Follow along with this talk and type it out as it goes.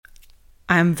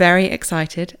I am very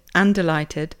excited and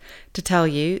delighted to tell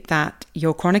you that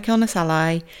your Chronic Illness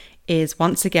Ally is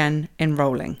once again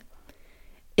enrolling.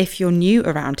 If you're new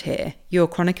around here, your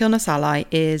Chronic Illness Ally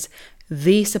is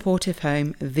the supportive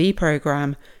home, the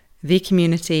program, the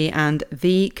community, and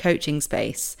the coaching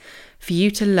space for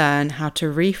you to learn how to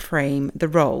reframe the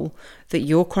role that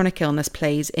your chronic illness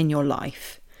plays in your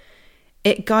life.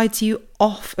 It guides you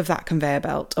off of that conveyor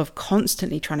belt of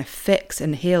constantly trying to fix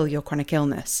and heal your chronic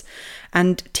illness,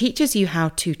 and teaches you how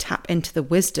to tap into the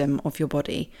wisdom of your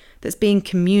body that's being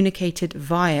communicated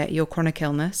via your chronic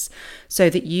illness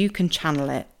so that you can channel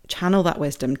that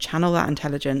wisdom, channel that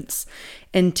intelligence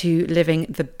into living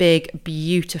the big,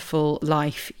 beautiful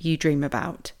life you dream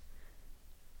about.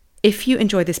 If you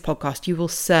enjoy this podcast, you will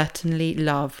certainly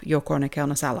love your Chronic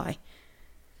Illness Ally.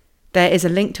 There is a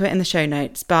link to it in the show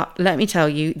notes, but let me tell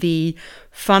you, the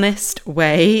funnest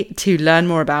way to learn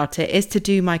more about it is to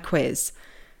do my quiz.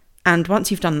 And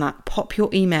once you've done that, pop your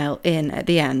email in at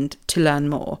the end to learn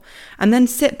more, and then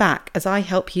sit back as I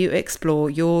help you explore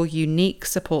your unique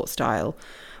support style,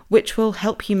 which will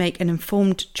help you make an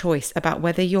informed choice about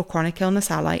whether your Chronic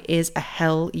Illness Ally is a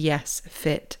hell yes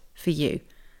fit for you.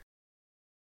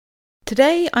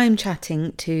 Today I'm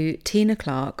chatting to Tina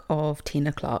Clark of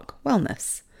Tina Clark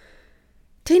Wellness.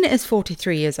 Tina is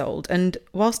 43 years old, and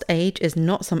whilst age is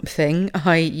not something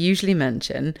I usually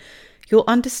mention, you'll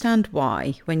understand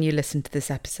why when you listen to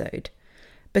this episode.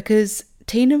 Because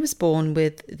Tina was born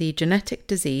with the genetic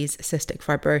disease cystic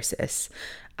fibrosis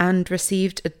and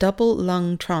received a double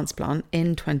lung transplant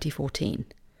in 2014.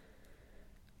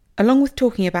 Along with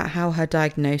talking about how her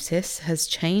diagnosis has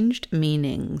changed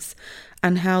meanings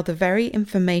and how the very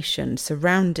information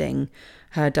surrounding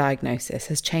her diagnosis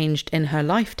has changed in her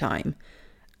lifetime,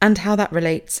 and how that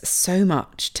relates so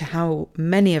much to how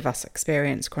many of us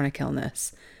experience chronic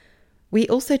illness, we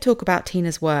also talk about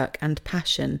Tina's work and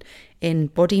passion in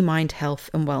body-mind health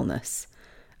and wellness,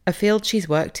 a field she's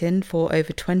worked in for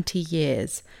over 20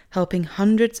 years, helping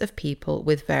hundreds of people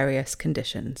with various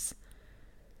conditions.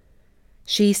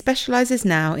 She specialises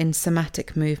now in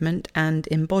somatic movement and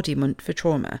embodiment for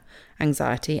trauma,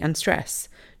 anxiety and stress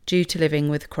due to living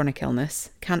with chronic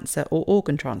illness, cancer or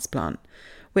organ transplant,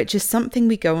 which is something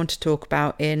we go on to talk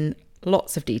about in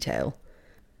lots of detail.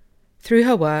 Through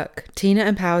her work, Tina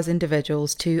empowers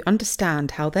individuals to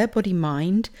understand how their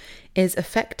body-mind is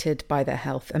affected by their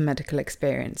health and medical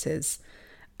experiences,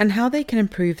 and how they can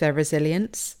improve their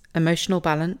resilience, emotional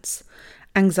balance,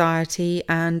 anxiety,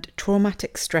 and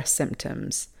traumatic stress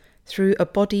symptoms through a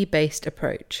body-based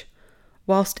approach,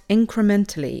 whilst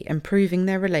incrementally improving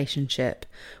their relationship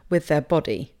with their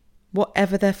body,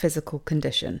 whatever their physical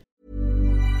condition.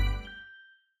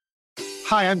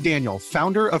 Hi, I'm Daniel,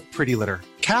 founder of Pretty Litter.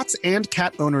 Cats and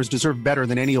cat owners deserve better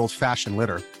than any old-fashioned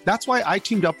litter. That's why I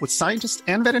teamed up with scientists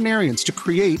and veterinarians to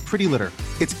create Pretty Litter.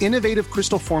 Its innovative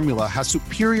crystal formula has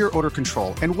superior odor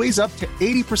control and weighs up to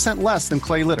 80% less than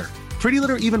clay litter. Pretty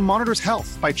Litter even monitors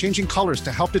health by changing colors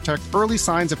to help detect early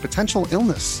signs of potential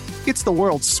illness. It's the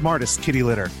world's smartest kitty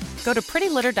litter. Go to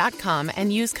prettylitter.com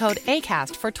and use code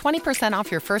ACAST for 20% off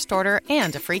your first order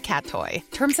and a free cat toy.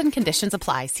 Terms and conditions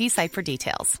apply. See site for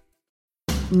details.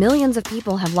 Millions of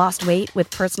people have lost weight with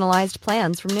personalized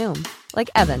plans from Noom. Like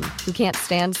Evan, who can't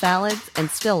stand salads and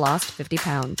still lost 50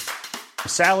 pounds.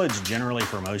 Salads generally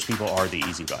for most people are the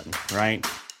easy button, right?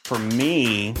 For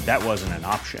me, that wasn't an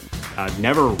option. I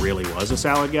never really was a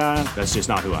salad guy. That's just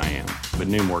not who I am. But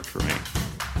Noom worked for me.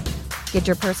 Get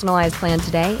your personalized plan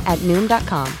today at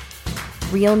Noom.com.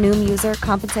 Real Noom user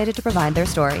compensated to provide their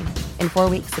story. In 4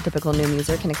 weeks, the typical Noom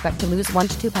user can expect to lose 1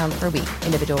 to 2 pounds per week.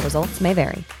 Individual results may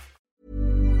vary.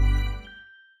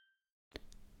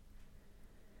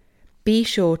 Be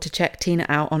sure to check Tina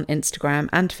out on Instagram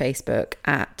and Facebook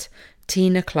at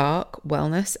Tina Clark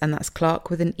Wellness, and that's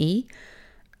Clark with an E.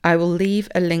 I will leave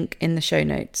a link in the show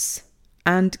notes,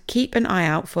 and keep an eye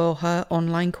out for her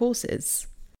online courses.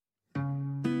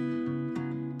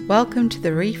 Welcome to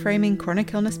the Reframing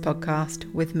Chronic Illness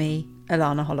podcast with me,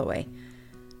 Alana Holloway,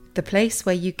 the place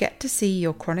where you get to see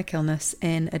your chronic illness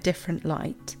in a different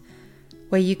light,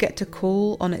 where you get to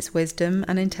call on its wisdom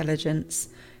and intelligence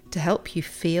to help you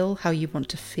feel how you want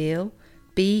to feel,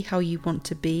 be how you want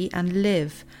to be, and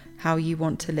live how you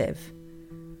want to live,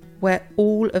 where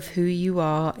all of who you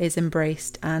are is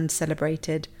embraced and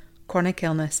celebrated, chronic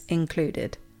illness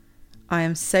included. I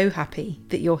am so happy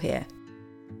that you're here.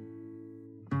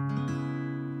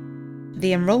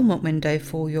 The enrolment window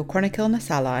for your Chronic Illness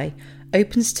Ally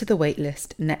opens to the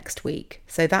waitlist next week,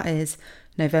 so that is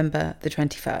November the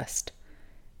 21st.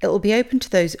 It will be open to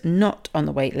those not on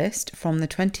the waitlist from the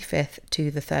 25th to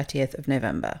the 30th of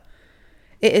November.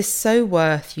 It is so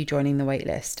worth you joining the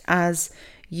waitlist, as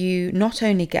you not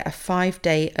only get a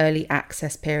 5-day early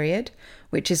access period,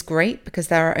 which is great because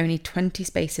there are only 20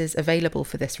 spaces available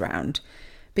for this round,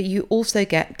 but you also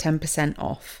get 10%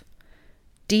 off.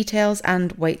 Details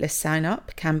and waitlist sign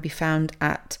up can be found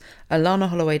at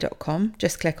alanaholloway.com.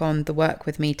 Just click on the Work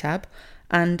With Me tab,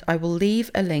 and I will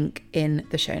leave a link in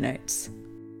the show notes.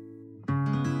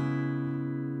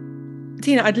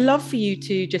 Tina, I'd love for you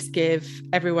to just give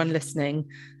everyone listening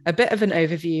a bit of an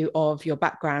overview of your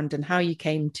background and how you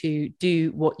came to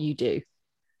do what you do.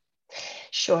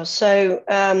 Sure. So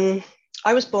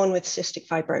I was born with cystic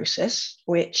fibrosis,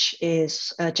 which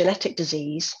is a genetic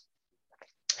disease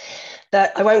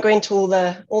that I won't go into all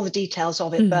the details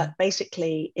of it, but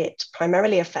basically it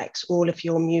primarily affects all of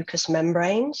your mucous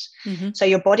membranes. So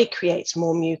your body creates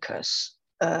more mucus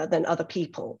than other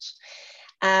people's.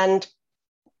 And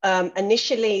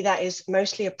initially, that is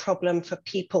mostly a problem for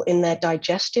people in their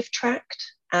digestive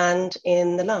tract and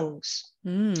in the lungs.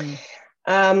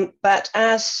 But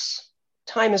as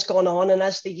time has gone on and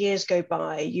as the years go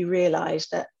by, you realize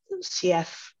that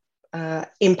CF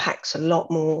impacts a lot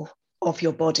more of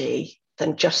your body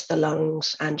than just the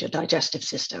lungs and your digestive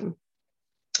system.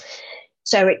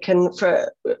 So it can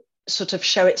sort of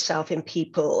show itself in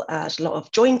people as a lot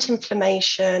of joint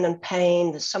inflammation and pain.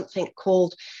 There's something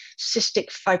called cystic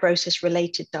fibrosis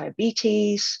related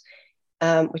diabetes,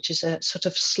 which is a sort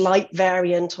of slight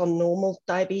variant on normal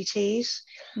diabetes.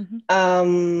 It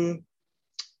can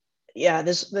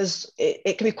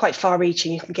be quite far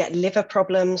reaching. You can get liver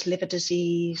problems, liver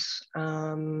disease.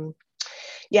 So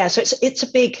it's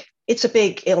a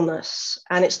big illness,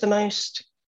 and it's the most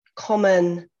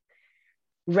common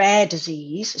rare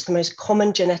disease. It's the most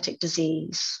common genetic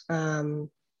disease that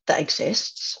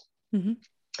exists.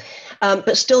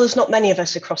 But still, there's not many of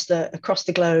us across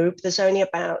the globe. There's only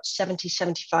about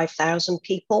 75,000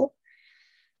 people,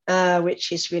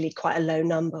 which is really quite a low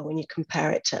number when you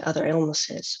compare it to other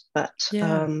illnesses. But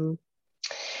so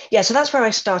that's where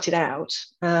I started out.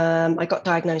 I got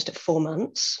diagnosed at 4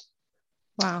 months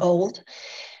old,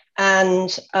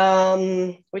 and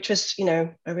which was,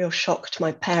 a real shock to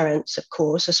my parents, of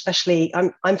course. Especially,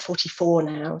 I'm 44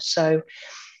 now, so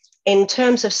in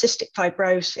terms of cystic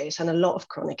fibrosis and a lot of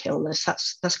chronic illness,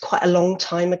 that's quite a long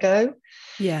time ago.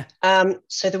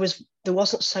 So there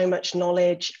wasn't so much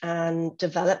knowledge and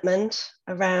development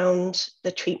around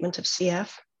the treatment of CF.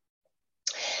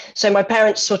 So my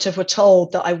parents sort of were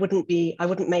told that I wouldn't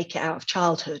make it out of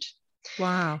childhood.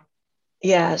 Wow.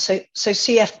 Yeah. So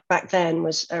CF back then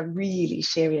was a really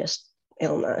serious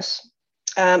illness,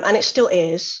 and it still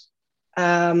is.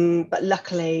 But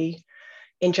luckily,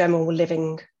 in general, we're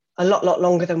living a lot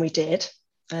longer than we did,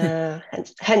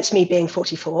 hence me being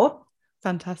 44.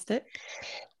 Fantastic.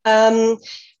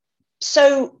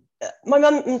 So my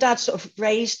mum and dad sort of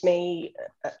raised me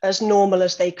as normal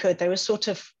as they could. They were sort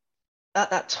of,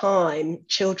 at that time,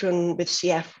 children with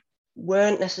CF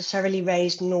weren't necessarily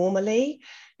raised normally.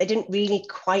 They didn't really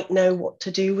quite know what to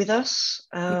do with us.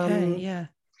 And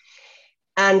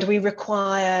we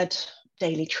required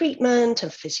daily treatment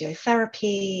and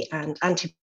physiotherapy and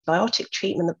antibiotic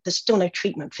treatment. There's still no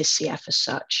treatment for CF as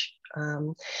such.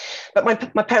 But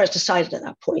my parents decided at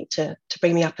that point to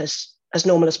bring me up as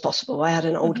normal as possible. I had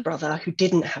an older brother who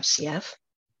didn't have CF.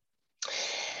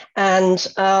 And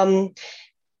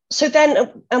so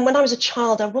then, and when I was a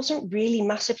child, I wasn't really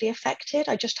massively affected.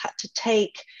 I just had to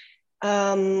take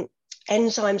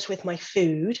enzymes with my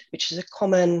food, which is a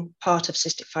common part of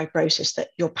cystic fibrosis, that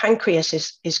your pancreas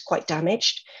is quite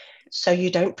damaged. So you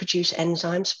don't produce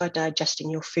enzymes for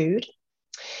digesting your food.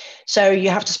 So you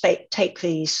have to take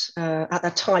these, at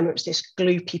that time, it was this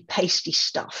gloopy, pasty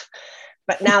stuff.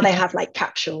 But now they have like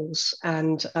capsules.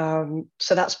 And so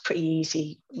that's pretty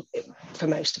easy for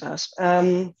most of us.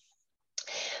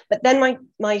 But then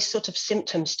my sort of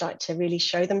symptoms start to really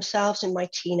show themselves in my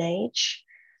teenage.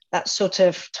 That sort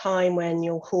of time when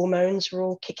your hormones are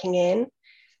all kicking in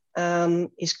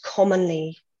is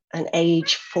commonly an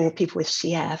age for people with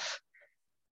CF,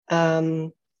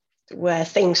 where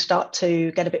things start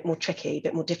to get a bit more tricky, a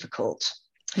bit more difficult.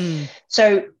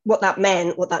 So what that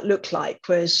looked like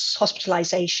was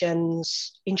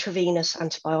hospitalizations, intravenous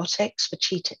antibiotics for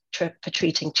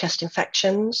treating chest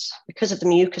infections. Because of the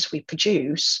mucus we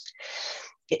produce,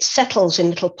 it settles in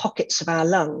little pockets of our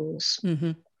lungs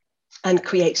and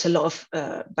creates a lot of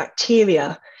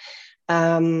bacteria,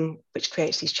 which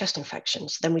creates these chest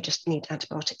infections. Then we just need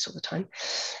antibiotics all the time.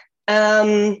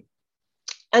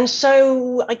 And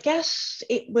so I guess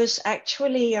it was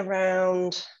actually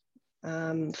around,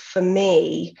 for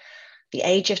me, the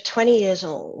age of 20 years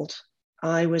old.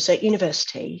 I was at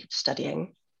university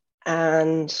studying,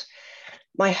 and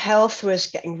my health was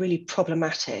getting really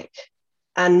problematic.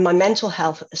 And my mental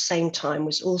health at the same time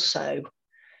was also,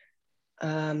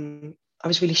 I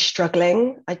was really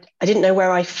struggling. I didn't know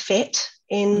where I fit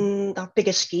in the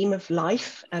bigger scheme of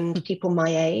life and people my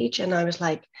age. And I was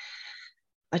like,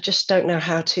 I just don't know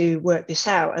how to work this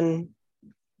out. And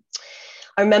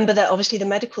I remember that obviously the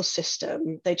medical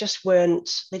system, they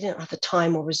didn't have the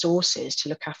time or resources to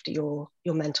look after your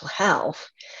mental health.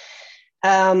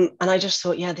 And I just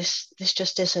thought, yeah, this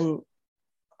just isn't,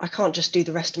 I can't just do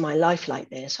the rest of my life like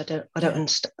this. I don't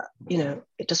understand,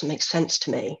 it doesn't make sense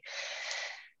to me.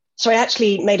 So I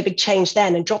actually made a big change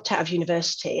then and dropped out of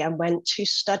university and went to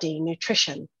study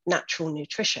nutrition, natural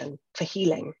nutrition for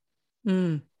healing.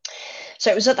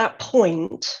 So it was at that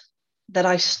point that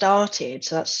I started,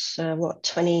 so that's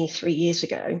 23 years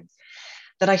ago,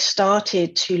 that I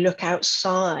started to look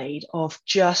outside of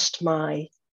just my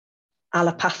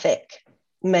allopathic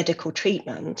medical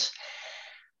treatment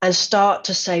and start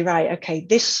to say, right, okay,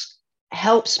 this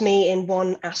helps me in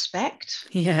one aspect.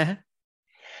 Yeah.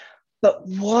 But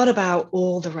what about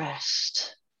all the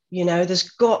rest? There's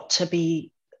got to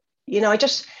be, I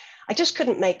just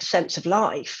couldn't make sense of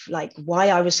life, like why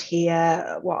I was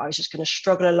here, what I was just going to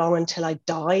struggle along until I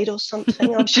died or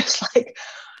something. I was just like,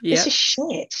 this is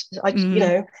shit.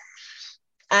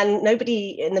 And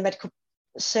nobody in the medical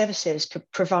services could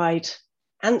provide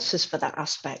answers for that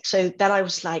aspect. So then I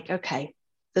was like, okay,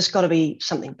 there's got to be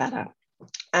something better.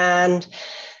 And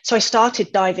so I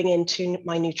started diving into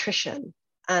my nutrition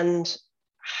and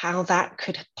how that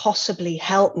could possibly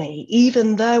help me,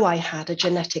 even though I had a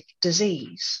genetic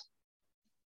disease,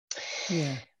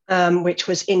 which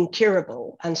was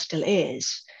incurable and still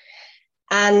is.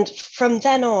 And from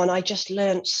then on, I just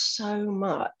learned so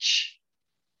much.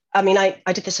 I mean, I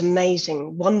did this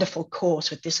amazing, wonderful course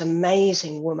with this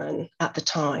amazing woman at the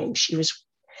time. She was,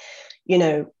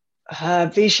 her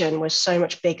vision was so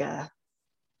much bigger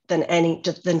than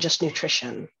just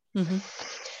nutrition. Mm-hmm.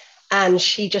 And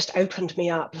she just opened me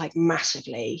up like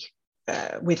massively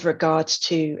with regards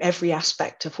to every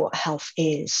aspect of what health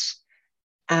is,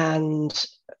 and,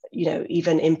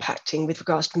 even impacting with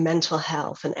regards to mental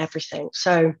health and everything.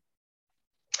 So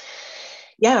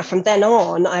yeah, from then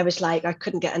on, I was like, I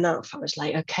couldn't get enough. I was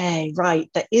like, okay, right,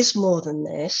 there is more than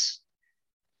this.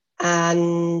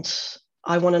 And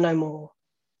I want to know more.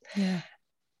 Yeah.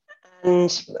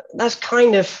 And that's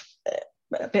kind of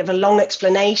a bit of a long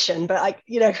explanation, but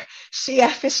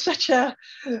CF is such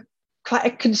quite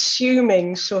a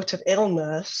consuming sort of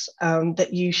illness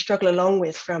that you struggle along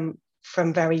with from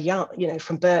very young,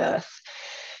 from birth.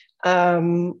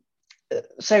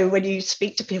 So when you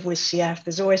speak to people with CF,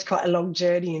 there's always quite a long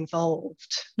journey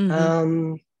involved.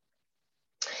 Mm-hmm.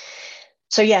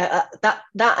 So yeah, that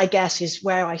I guess is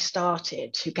where I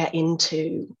started to get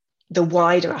into the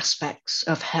wider aspects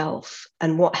of health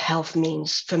and what health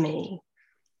means for me.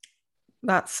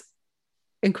 That's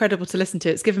incredible to listen to.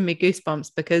 It's given me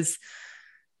goosebumps because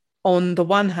on the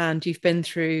one hand, you've been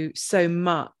through so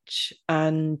much,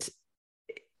 and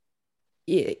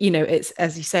it's,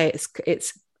 as you say,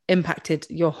 it's impacted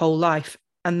your whole life.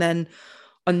 And then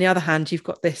on the other hand, you've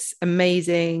got this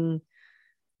amazing,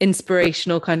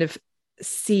 inspirational kind of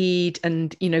seed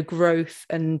and, growth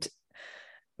and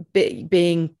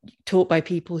being taught by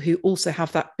people who also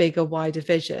have that bigger, wider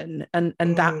vision. And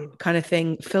that kind of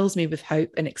thing fills me with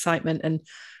hope and excitement, and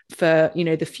for,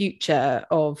 the future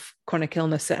of chronic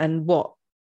illness and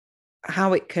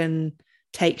how it can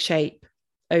take shape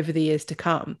over the years to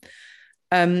come.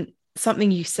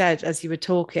 Something you said as you were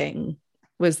talking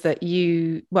was that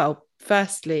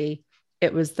firstly,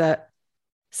 it was that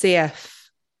CF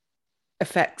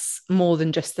affects more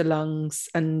than just the lungs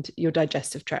and your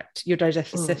digestive tract, your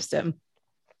digestive system.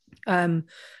 And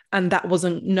that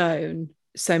wasn't known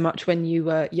so much when you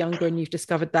were younger, and you've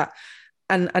discovered that.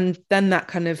 And then that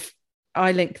kind of,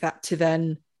 I link that to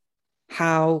then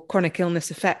how chronic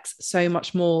illness affects so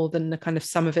much more than the kind of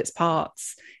sum of its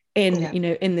parts in,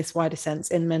 in this wider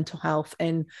sense, in mental health,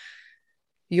 in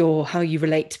how you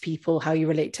relate to people, how you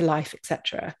relate to life,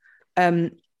 etc.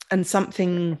 And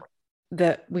something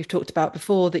that we've talked about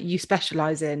before that you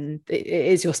specialize in, it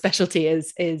is your specialty,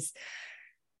 is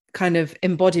kind of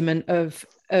embodiment of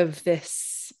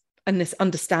this and this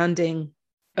understanding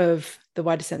of the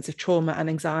wider sense of trauma and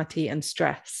anxiety and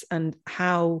stress. And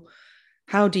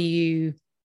what do you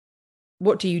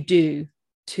do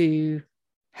to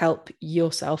help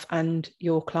yourself and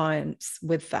your clients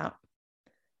with that?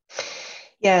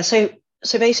 Yeah, so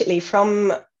basically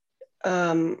from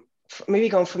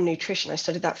moving on from nutrition, I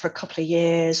studied that for a couple of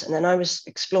years, and then I was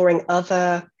exploring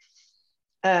other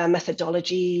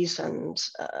methodologies and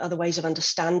other ways of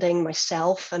understanding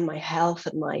myself and my health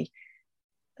and my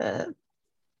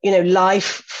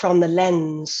life from the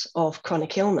lens of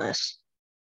chronic illness.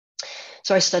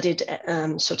 So I studied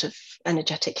sort of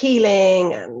energetic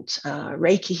healing and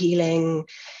Reiki healing,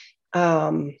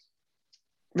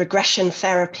 regression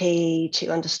therapy to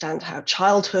understand how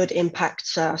childhood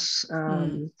impacts us.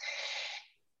 And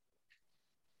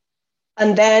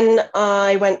then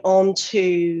I went on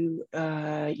to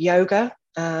yoga,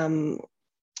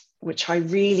 which I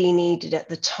really needed at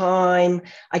the time.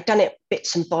 I'd done it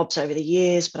bits and bobs over the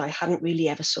years, but I hadn't really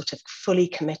ever sort of fully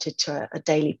committed to a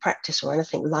daily practice or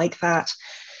anything like that.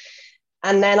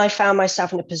 And then I found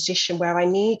myself in a position where I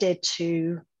needed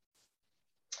to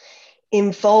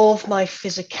involve my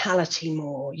physicality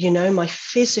more, my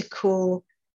physical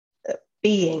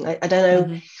being. I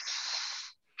don't know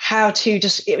how to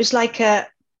just, it was like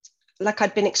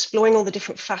I'd been exploring all the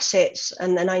different facets,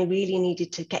 and then I really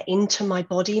needed to get into my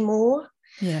body more.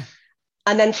 Yeah.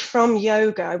 And then from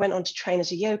yoga, I went on to train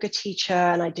as a yoga teacher,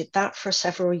 and I did that for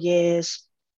several years.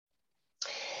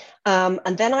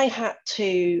 And then I had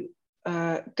to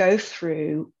go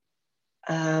through,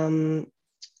 at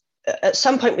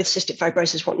some point with cystic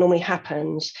fibrosis, what normally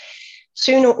happens,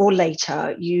 sooner or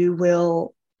later, you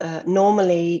will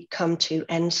normally come to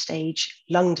end stage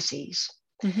lung disease.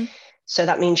 Mm-hmm. So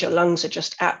that means your lungs are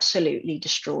just absolutely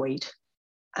destroyed.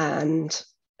 And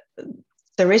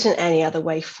there isn't any other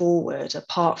way forward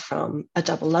apart from a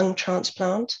double lung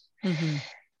transplant.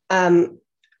 Mm-hmm.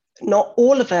 Not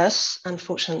all of us,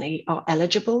 unfortunately, are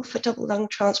eligible for double lung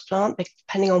transplant,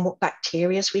 depending on what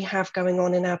bacteria we have going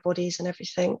on in our bodies and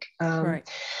everything. Right.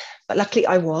 But luckily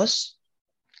I was.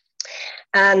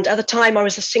 And at the time I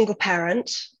was a single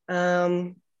parent.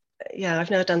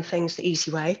 I've never done things the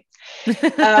easy way. If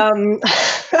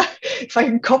I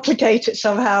can complicate it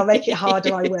somehow, make it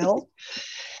harder, I will.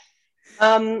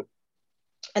 And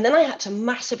then I had to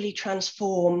massively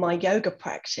transform my yoga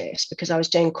practice because I was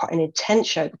doing quite an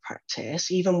intense yoga practice,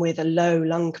 even with a low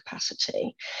lung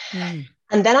capacity. Mm.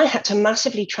 And then I had to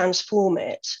massively transform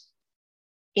it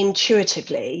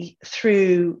intuitively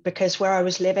because where I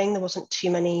was living, there wasn't too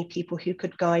many people who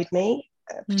could guide me,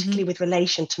 particularly with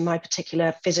relation to my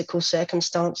particular physical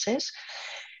circumstances.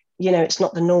 It's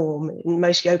not the norm.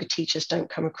 Most yoga teachers don't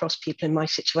come across people in my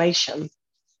situation.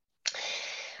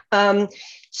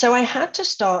 So I had to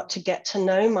start to get to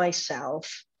know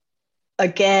myself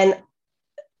again,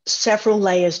 several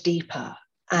layers deeper,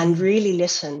 and really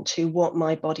listen to what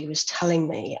my body was telling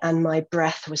me and my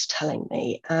breath was telling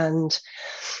me. And,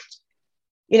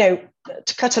 to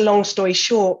cut a long story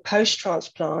short,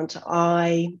 post-transplant,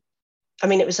 it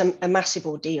was a massive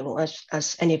ordeal,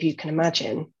 as any of you can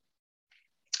imagine.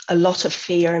 A lot of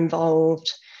fear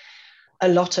involved, a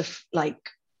lot of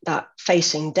that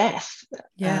facing death.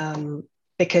 Yeah.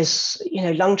 Because,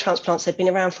 lung transplants, they've been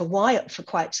around for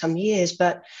quite some years,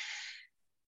 but,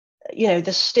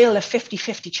 there's still a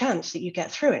 50-50 chance that you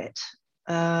get through it.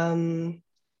 And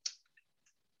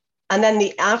then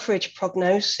the average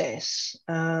prognosis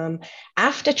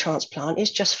after transplant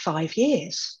is just 5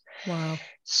 years. Wow.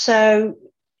 So,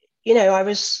 I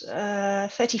was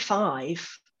 35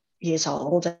 years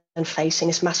old and facing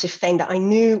this massive thing that I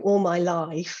knew all my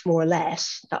life, more or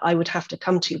less, that I would have to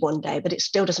come to one day, but it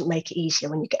still doesn't make it easier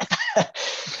when you get there.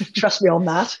 Trust me on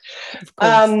that. Of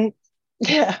course.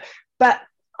 But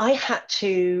I had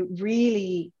to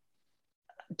really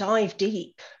dive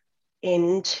deep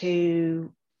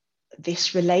into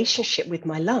this relationship with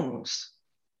my lungs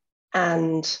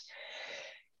and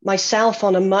myself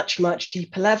on a much, much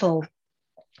deeper level.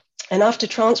 And after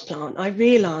transplant, I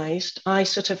realized I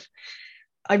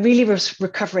really was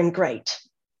recovering great.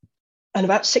 And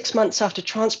about 6 months after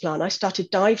transplant, I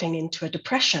started diving into a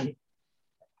depression.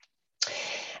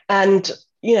 And,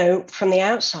 from the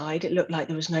outside, it looked like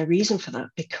there was no reason for that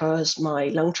because my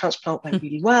lung transplant went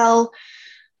really well.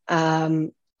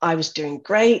 I was doing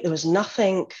great. There was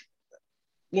nothing,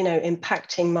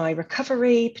 impacting my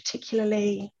recovery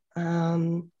particularly.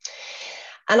 And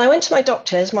I went to my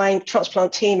doctors, my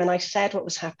transplant team, and I said what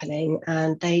was happening.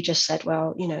 And they just said,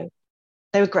 well,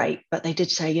 they were great, but they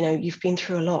did say, you've been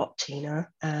through a lot, Tina.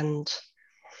 And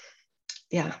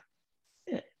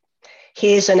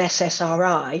here's an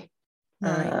SSRI,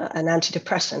 an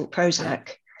antidepressant,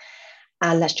 Prozac,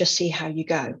 and let's just see how you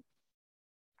go.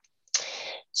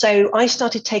 So I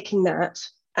started taking that.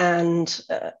 And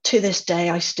to this day,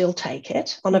 I still take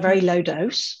it on a very low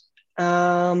dose.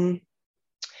 But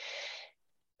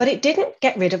it didn't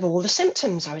get rid of all the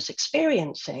symptoms I was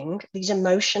experiencing, these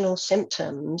emotional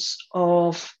symptoms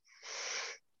of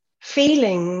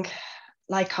feeling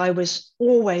like I was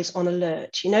always on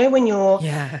alert. You know, when you're,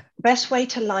 Yeah. best way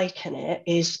to liken it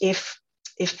is if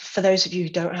for those of you who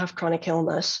don't have chronic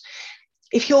illness,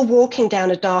 if you're walking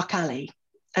down a dark alley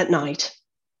at night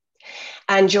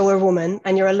and you're a woman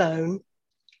and you're alone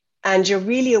and you're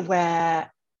really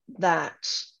aware that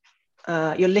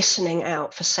you're listening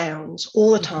out for sounds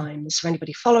all the time. Is there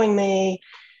anybody following me?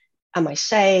 Am I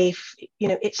safe? You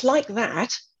know, it's like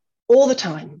that all the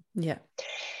time. Yeah.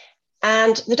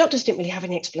 And the doctors didn't really have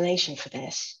any explanation for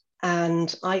this.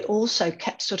 And I also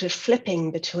kept sort of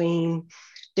flipping between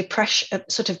depression,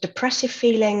 sort of depressive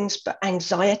feelings, but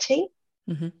anxiety,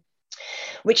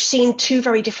 which seemed two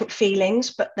very different feelings,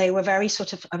 but they were very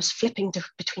sort of, I was flipping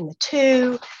between the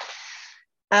two.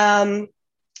 And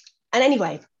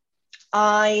anyway,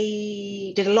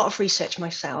 I did a lot of research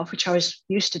myself, which I was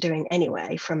used to doing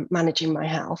anyway from managing my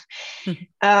health.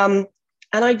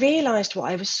 And I realized what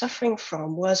I was suffering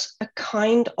from was a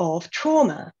kind of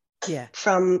trauma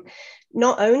from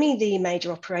not only the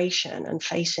major operation and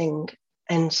facing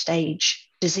end stage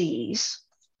disease,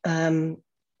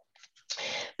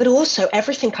 but also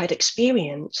everything I'd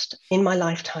experienced in my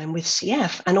lifetime with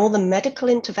CF and all the medical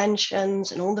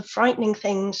interventions and all the frightening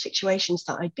things, situations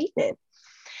that I'd been in.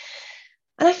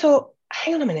 And I thought,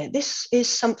 hang on a minute, this is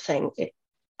something,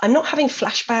 I'm not having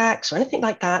flashbacks or anything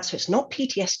like that. So it's not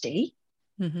PTSD.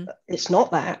 It's not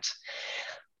that.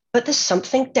 But there's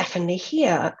something definitely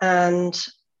here. And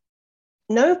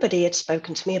nobody had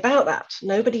spoken to me about that.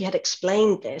 Nobody had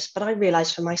explained this, but I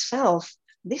realized for myself,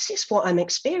 this is what I'm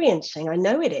experiencing. I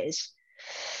know it is.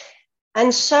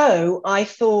 And so I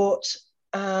thought,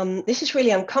 this is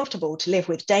really uncomfortable to live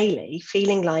with daily,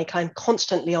 feeling like I'm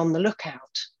constantly on the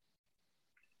lookout.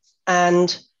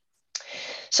 And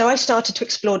so I started to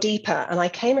explore deeper, and I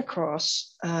came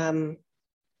across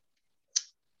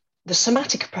the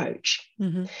somatic approach.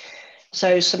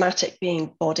 So somatic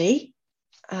being body,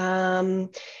 and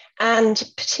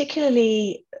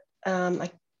particularly,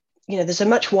 there's a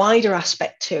much wider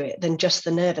aspect to it than just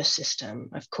the nervous system,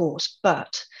 of course.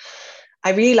 But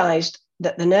I realized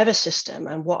that the nervous system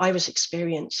and what I was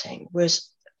experiencing was,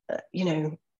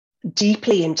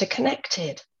 deeply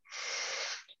interconnected.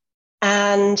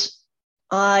 And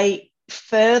I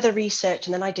further researched,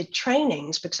 and then I did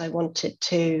trainings because I wanted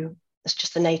to, it's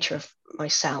just the nature of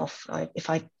myself.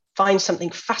 If I find something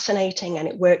fascinating and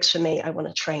it works for me, I want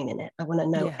to train in it. I want to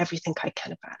know everything I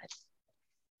can about it.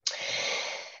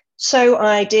 So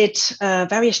I did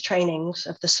various trainings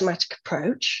of the somatic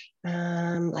approach,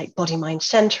 like body mind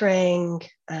centering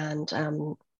and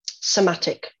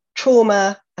somatic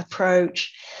trauma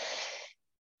approach.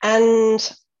 And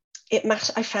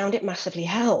I found it massively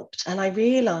helped. And I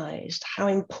realized how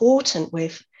important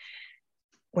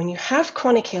when you have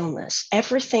chronic illness,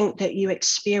 everything that you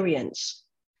experience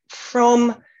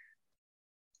from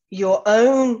your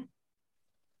own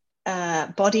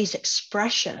body's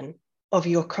expression of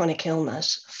your chronic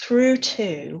illness through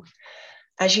to,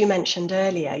 as you mentioned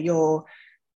earlier, your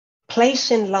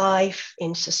place in life,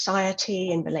 in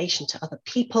society, in relation to other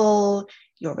people,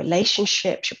 your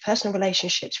relationships, your personal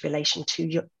relationships, relation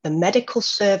to the medical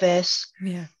service,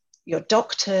 your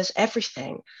doctors,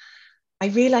 everything. I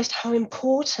realized how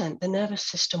important the nervous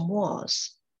system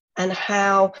was and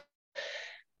how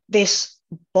this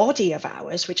body of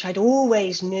ours, which I'd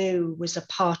always knew was a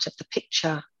part of the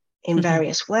picture in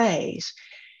various ways,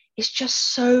 is just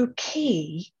so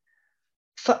key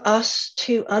for us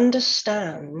to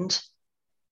understand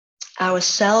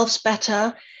ourselves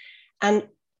better and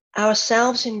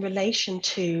ourselves in relation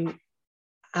to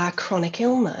our chronic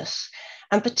illness,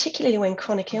 and particularly when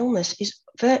chronic illness is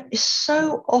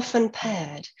so often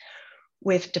paired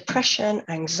with depression,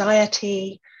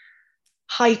 anxiety,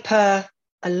 hyper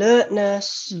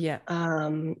alertness,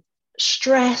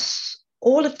 stress,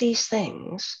 all of these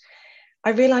things. I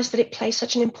realized that it plays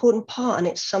such an important part, and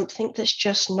it's something that's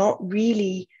just not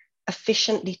really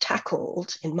efficiently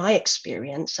tackled, in my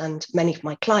experience and many of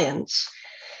my clients,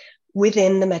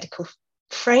 within the medical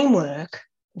framework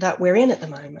that we're in at the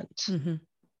moment. So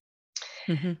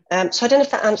I don't know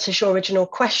if that answers your original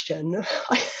question.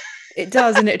 It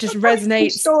does, and it just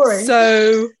resonates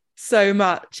so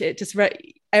much. It just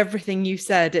everything you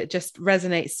said, it just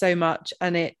resonates so much.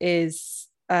 And it is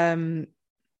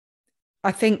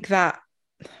I think that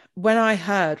when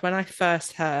I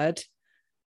first heard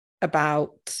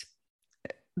about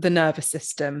the nervous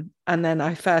system, and then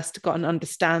I first got an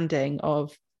understanding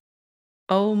of,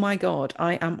 oh my God,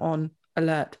 I am on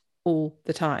alert all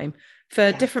the time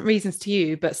for different reasons to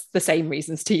you, but the same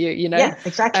reasons to you, Yeah,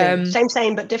 exactly.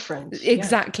 Same, but different.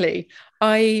 Exactly. Yeah.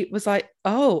 I was like,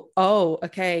 oh,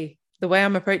 okay. The way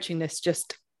I'm approaching this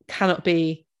just cannot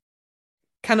be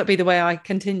cannot be the way I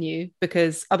continue,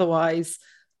 because otherwise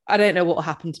I don't know what will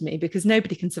happen to me, because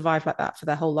nobody can survive like that for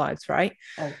their whole lives, right?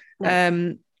 Oh,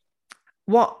 no.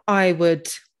 What I would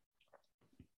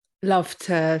love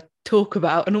to talk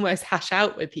about and almost hash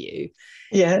out with you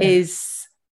is,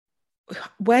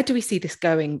 where do we see this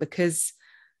going? Because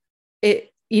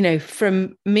it, you know,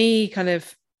 from me kind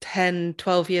of 10,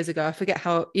 12 years ago, I forget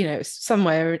how, you know,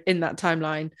 somewhere in that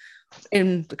timeline,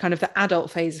 in the kind of the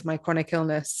adult phase of my chronic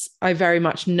illness, I very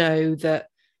much know that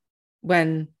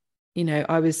when, you know,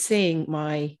 I was seeing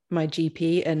my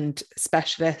GP and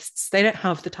specialists, they don't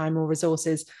have the time or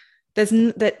resources.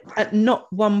 That at not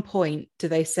one point do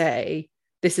they say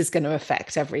this is going to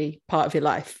affect every part of your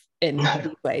life in these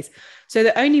ways. So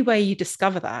the only way you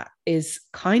discover that is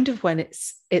kind of when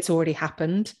it's already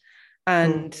happened,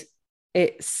 and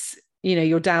it's, you know,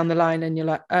 you're down the line and you're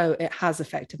like, oh, it has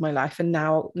affected my life, and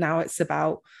now it's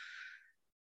about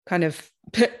kind of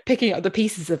picking up the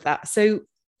pieces of that. So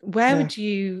where do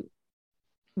you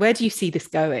see this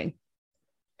going?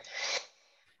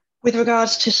 With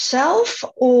regards to self,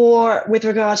 or with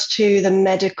regards to the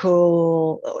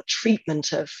medical or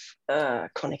treatment of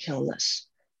chronic illness?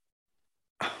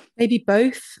 Maybe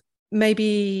both.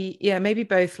 Maybe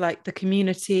both. Like the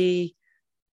community,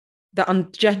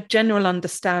 the general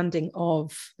understanding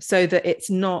of, so that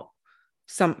it's not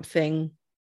something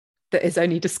that is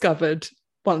only discovered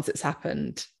once it's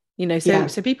happened. You know,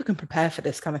 so people can prepare for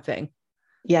this kind of thing.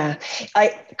 Yeah,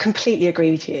 I completely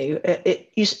agree with you.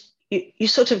 You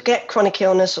sort of get chronic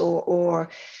illness, or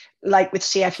like with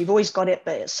CF, you've always got it,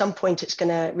 but at some point it's going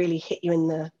to really hit you in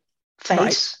the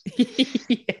face.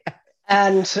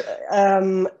 Right.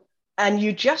 And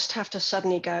you just have to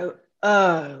suddenly go,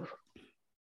 oh,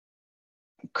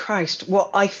 Christ, what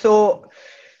I thought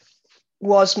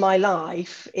was my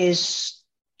life is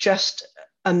just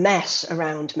a mess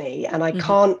around me, and I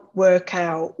can't work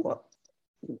out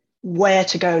where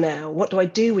to go now. What do I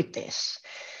do with this?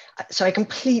 So I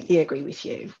completely agree with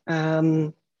you.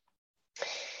 At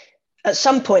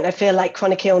some point, I feel like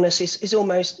chronic illness is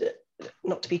almost,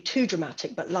 not to be too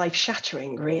dramatic, but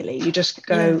life-shattering, really. You just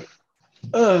go,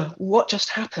 what just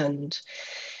happened?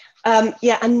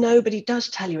 And nobody does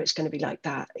tell you it's going to be like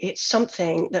that. It's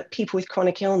something that people with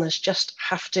chronic illness just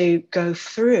have to go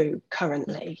through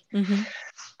currently.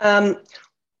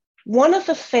 One of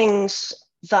the things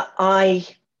that I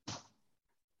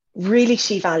really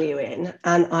see value in,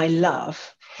 and I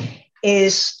love,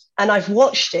 is, and I've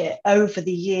watched it over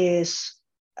the years,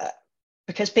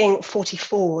 because being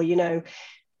 44, you know,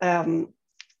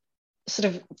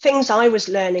 sort of things I was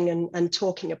learning and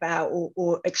talking about,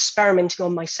 or experimenting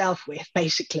on myself with,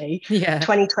 basically,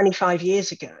 20, 25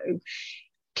 years ago,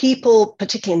 people,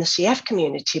 particularly in the CF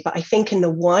community, but I think in the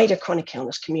wider chronic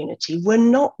illness community, were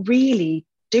not really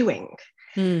doing.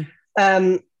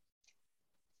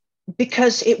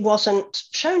 Because it wasn't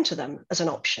shown to them as an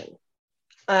option.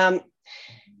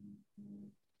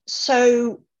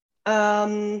 So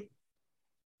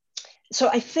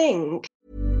I think...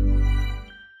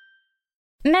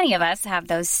 Many of us have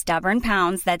those stubborn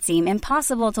pounds that seem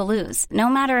impossible to lose, no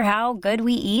matter how good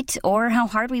we eat or how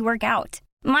hard we work out.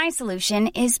 My solution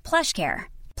is PlushCare.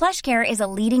 PlushCare is a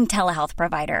leading telehealth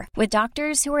provider with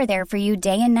doctors who are there for you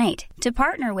day and night to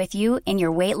partner with you in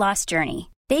your weight loss journey.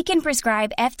 They can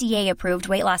prescribe FDA-approved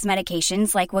weight loss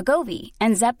medications like Wegovy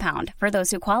and Zepbound for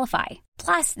those who qualify.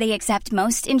 Plus, they accept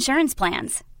most insurance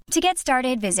plans. To get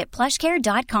started, visit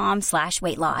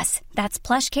plushcare.com/weightloss. That's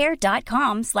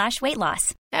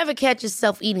plushcare.com/weightloss. Ever catch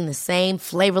yourself eating the same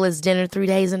flavorless dinner 3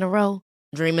 days in a row?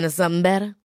 Dreaming of something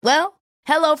better? Well,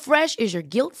 HelloFresh is your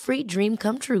guilt-free dream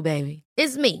come true, baby.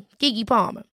 It's me, Keke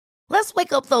Palmer. Let's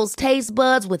wake up those taste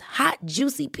buds with hot,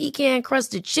 juicy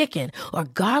pecan-crusted chicken or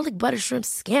garlic butter shrimp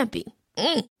scampi.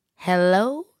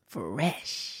 Hello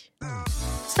Fresh.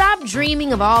 Stop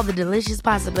dreaming of all the delicious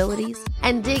possibilities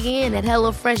and dig in at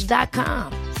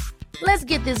HelloFresh.com. Let's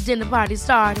get this dinner party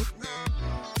started.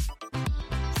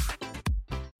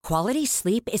 Quality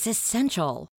sleep is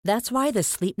essential. That's why the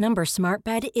Sleep Number Smart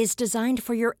Bed is designed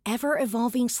for your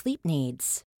ever-evolving sleep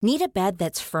needs. Need a bed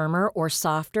that's firmer or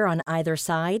softer on either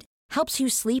side? Helps you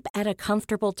sleep at a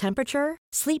comfortable temperature?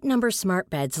 Sleep Number Smart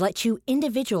Beds let you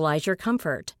individualize your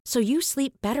comfort, so you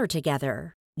sleep better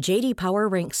together. J.D. Power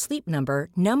ranks Sleep Number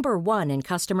number 1 in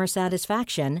customer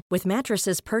satisfaction with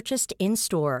mattresses purchased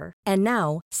in-store. And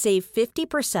now, save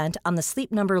 50% on the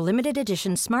Sleep Number Limited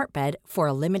Edition Smart Bed for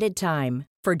a limited time.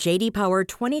 For J.D. Power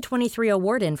 2023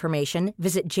 award information,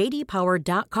 visit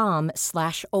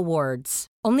jdpower.com/awards.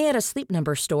 Only at a Sleep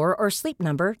Number store or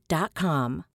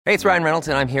sleepnumber.com. Hey, it's Ryan Reynolds,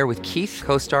 and I'm here with Keith,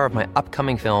 co-star of my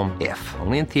upcoming film, If,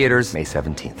 only in theaters May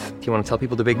 17th. Do you want to tell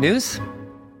people the big news?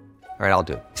 All right, I'll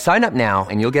do it. Sign up now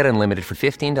and you'll get unlimited for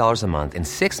 $15 a month and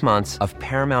 6 months of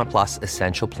Paramount Plus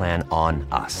Essential Plan on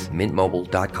us.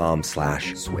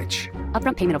 MintMobile.com/switch.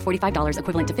 Upfront payment of $45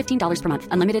 equivalent to $15 per month.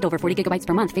 Unlimited over 40 gigabytes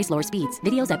per month. Face lower speeds.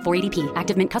 Videos at 480p.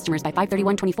 Active Mint customers by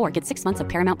 531.24 get 6 months of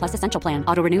Paramount Plus Essential Plan.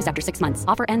 Auto renews after 6 months.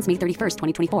 Offer ends May 31st,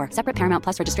 2024. Separate Paramount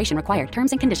Plus registration required.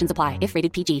 Terms and conditions apply if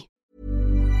rated PG.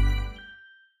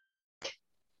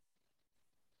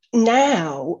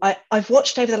 Now, I've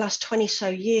watched over the last 20 so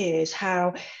years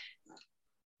how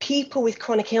people with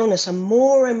chronic illness are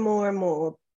more and more and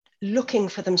more looking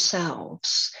for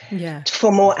themselves for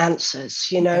more answers,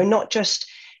 not just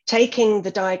taking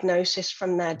the diagnosis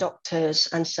from their doctors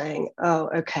and saying, oh,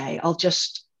 okay, I'll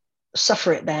just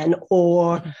suffer it then,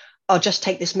 or I'll just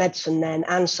take this medicine then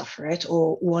and suffer it,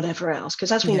 or whatever else.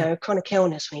 Because as we know, chronic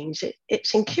illness means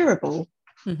it's incurable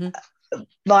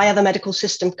via the medical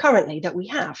system currently that we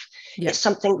have. It's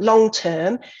something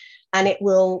long-term, and it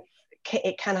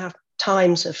can have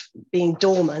times of being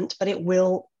dormant, but it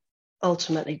will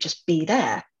ultimately just be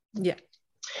there.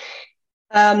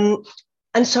 And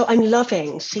so I'm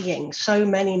loving seeing so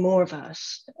many more of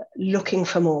us looking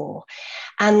for more.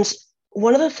 And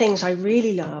one of the things I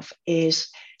really love is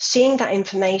seeing that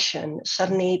information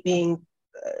suddenly being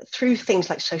through things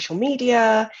like social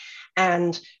media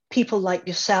and people like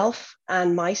yourself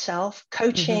and myself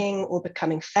coaching or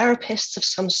becoming therapists of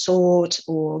some sort,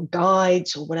 or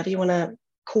guides, or whatever you want to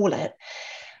call it,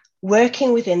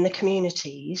 working within the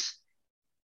communities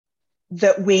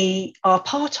that we are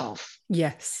part of.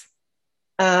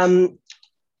 And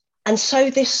so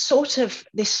this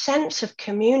sense of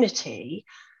community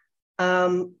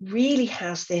really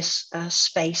has this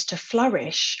space to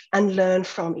flourish and learn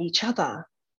from each other.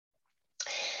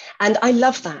 And I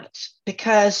love that,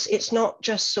 because it's not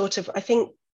just I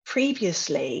think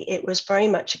previously it was very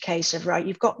much a case of, right,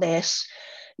 you've got this,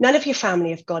 none of your family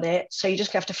have got it, so you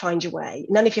just have to find your way.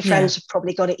 None of your friends have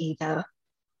probably got it either.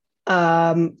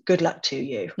 Good luck to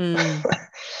you.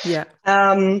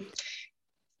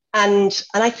 And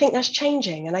I think that's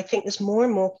changing, and I think there's more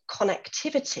and more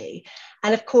connectivity.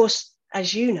 And of course,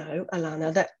 as you know,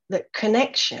 Alana, that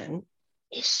connection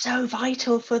is so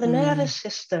vital for the nervous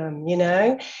system.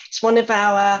 It's one of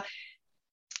our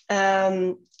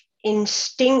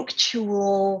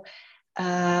instinctual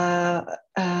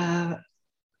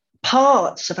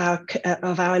parts of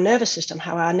our nervous system.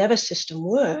 How our nervous system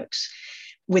works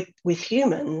with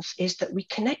humans is that we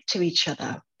connect to each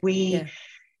other. We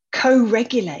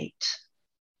co-regulate.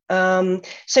 So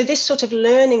this sort of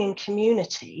learning in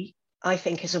community, I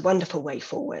think, is a wonderful way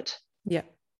forward.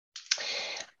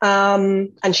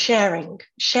 And sharing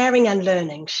and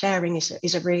learning. Sharing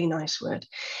is a really nice word.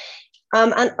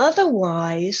 And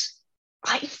otherwise,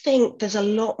 I think there's a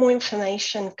lot more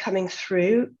information dripping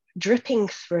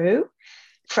through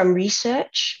from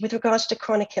research with regards to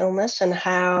chronic illness and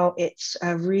how it's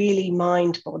a really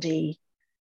mind-body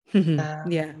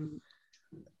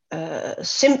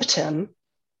symptom.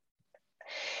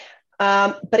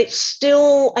 But it's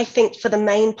still, I think, for the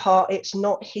main part, it's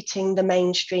not hitting the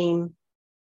mainstream.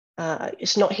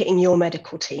 It's not hitting your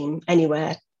medical team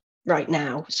anywhere right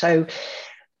now. So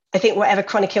I think whatever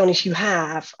chronic illness you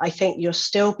have, I think you're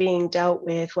still being dealt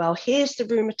with. Well, here's the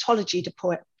rheumatology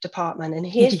department, and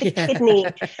here's the kidney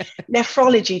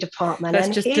nephrology department. Let's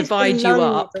and just divide you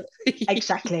up.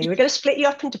 Exactly. We're going to split you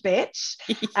up into bits,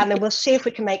 and then we'll see if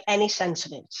we can make any sense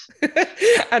of it.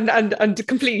 and to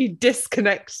completely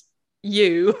disconnect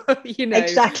you,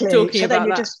 exactly. talking so about then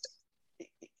you're that.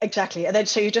 Exactly. And then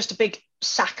so you're just a big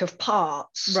sack of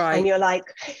parts. Right. And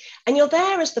you're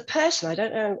there as the person. I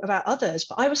don't know about others,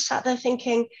 but I was sat there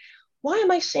thinking, why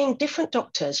am I seeing different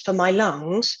doctors for my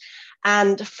lungs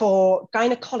and for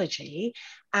gynecology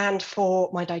and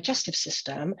for my digestive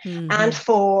system and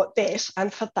for this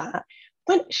and for that?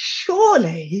 When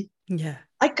surely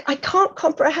I can't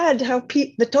comprehend how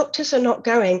the doctors are not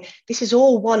going, this is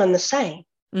all one and the same.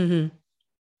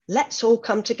 Let's all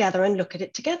come together and look at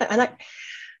it together. And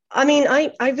I mean,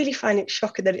 I really find it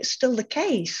shocking that it's still the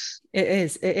case. It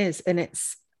is. And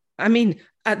I mean,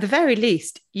 at the very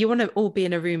least, you want to all be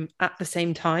in a room at the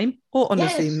same time or on a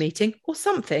Zoom meeting or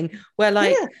something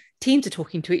where teams are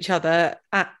talking to each other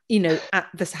at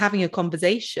this, having a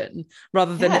conversation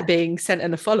rather than it being sent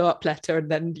in a follow-up letter and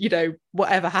then,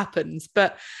 whatever happens.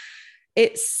 But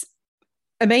it's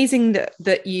amazing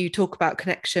that you talk about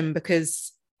connection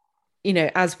because,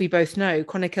 as we both know,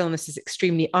 chronic illness is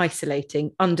extremely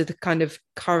isolating under the kind of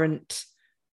current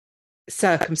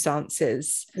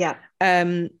circumstances.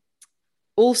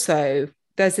 Also,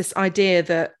 there's this idea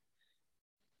that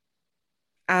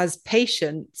as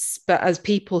patients, but as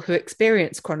people who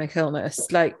experience chronic illness,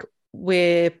 like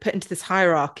we're put into this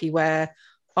hierarchy where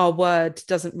our word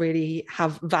doesn't really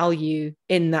have value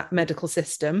in that medical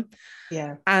system.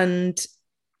 Yeah. And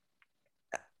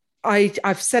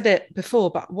I've said it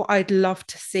before, but what I'd love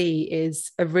to see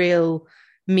is a real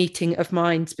meeting of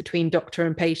minds between doctor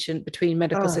and patient, between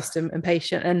medical system and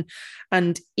patient,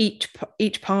 and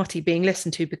each party being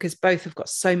listened to, because both have got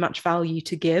so much value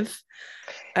to give.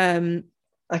 I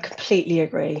completely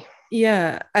agree.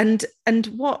 Yeah. And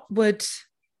what would,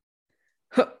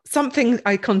 something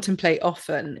I contemplate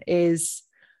often is,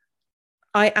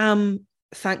 I am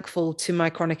thankful to my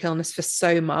chronic illness for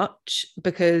so much,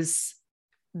 because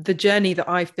the journey that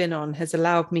I've been on has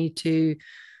allowed me to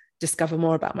discover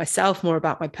more about myself, more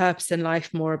about my purpose in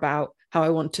life, more about how I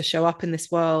want to show up in this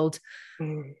world.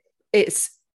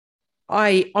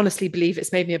 I honestly believe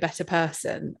it's made me a better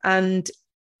person. And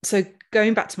so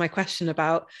going back to my question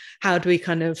about how do we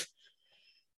kind of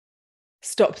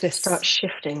start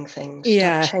shifting things,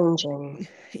 start changing,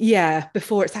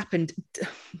 before it's happened,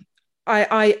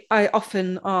 I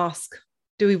often ask,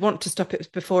 do we want to stop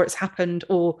it before it's happened?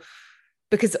 Or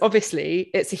because obviously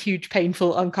it's a huge,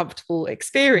 painful, uncomfortable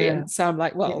experience. So I'm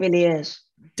like, well, it really is.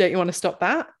 Don't you want to stop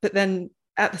that? But then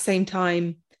at the same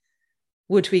time,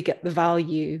 would we get the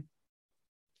value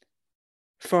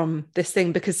from this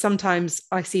thing? Because sometimes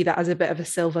I see that as a bit of a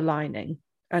silver lining.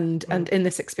 And in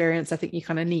this experience, I think you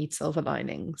kind of need silver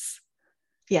linings.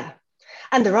 Yeah.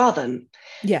 And there are them.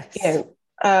 Yes.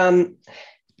 I'm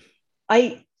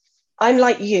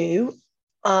like you.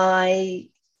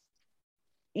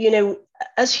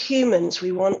 As humans,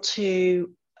 we want to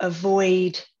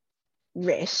avoid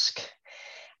risk,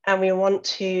 and we want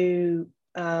to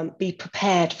be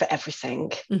prepared for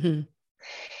everything. Mm-hmm.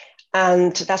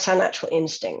 And that's our natural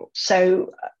instinct.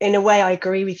 So in a way, I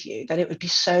agree with you that it would be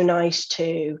so nice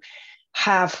to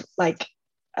have like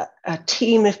a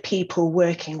team of people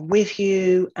working with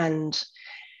you and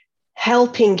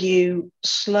helping you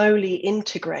slowly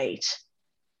integrate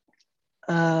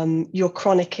your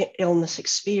chronic illness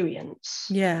experience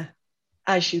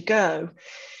as you go.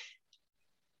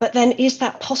 But then is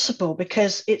that possible?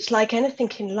 Because it's like anything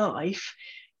in life,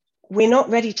 we're not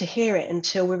ready to hear it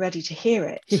until we're ready to hear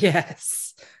it.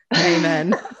 Yes.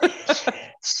 Amen.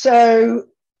 So,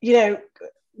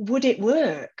 would it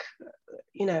work?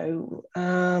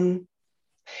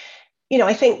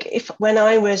 I think when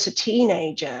I was a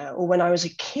teenager, or when I was a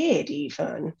kid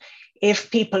even,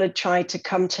 if people had tried to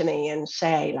come to me and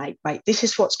say, like, right, this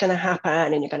is what's going to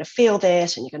happen, and you're going to feel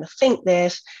this, and you're going to think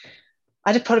this,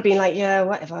 I'd have probably been like, yeah,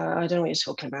 whatever, I don't know what you're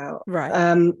talking about.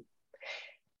 Right.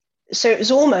 So it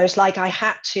was almost like I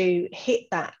had to hit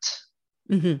that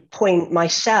point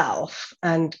myself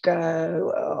and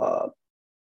go, oh,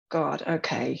 God,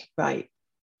 okay, right.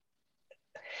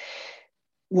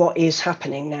 What is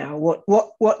happening now?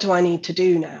 What do I need to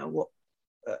do now?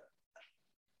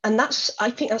 And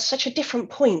I think that's such a different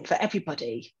point for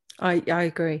everybody. I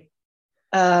agree.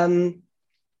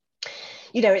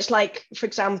 It's like, for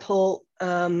example,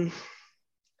 I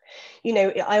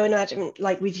imagine,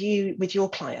 like with your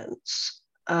clients,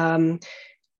 the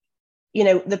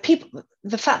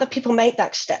fact that people make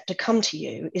that step to come to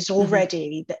you is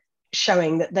already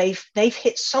showing that they've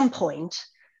hit some point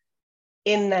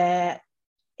in their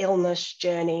illness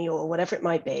journey, or whatever it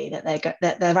might be, that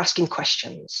they're asking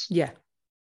questions. Yeah.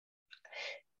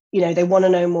 They want to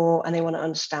know more, and they want to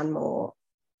understand more,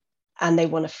 and they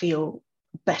want to feel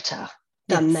better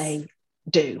than they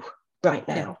do right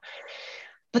now. Yeah.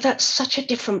 But that's such a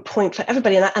different point for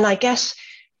everybody. And I guess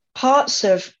parts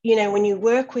of, when you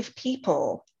work with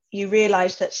people, you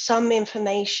realize that some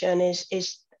information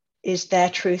is their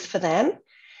truth for them,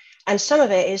 and some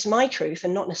of it is my truth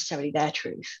and not necessarily their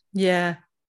truth. Yeah.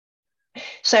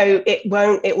 So it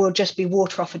will just be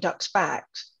water off a duck's back,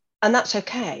 and that's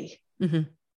okay. Mm-hmm.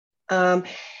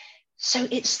 So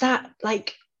it's that,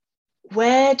 like,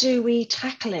 where do we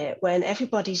tackle it when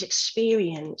everybody's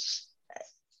experience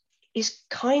is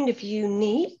kind of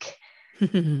unique,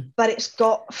 but it's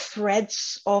got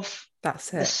threads of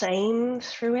the same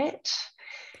through it?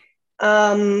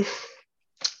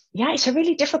 It's a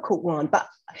really difficult one, but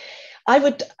I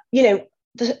would,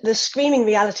 the screaming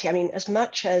reality, I mean, as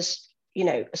much as,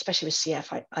 especially with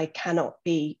CF, I cannot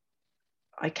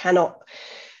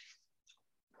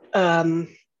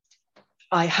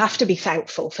I have to be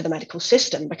thankful for the medical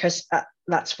system, because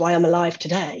that's why I'm alive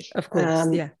today. Of course,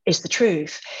 is the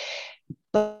truth.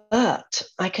 But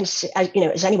I can see,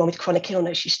 as anyone with chronic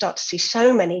illness, you start to see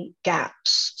so many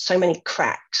gaps, so many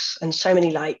cracks, and so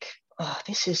many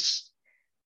this is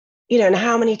and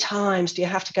how many times do you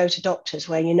have to go to doctors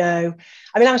where, I mean,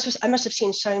 I must have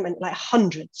seen so many, like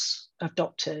hundreds of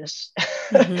doctors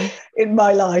in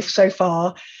my life so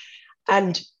far.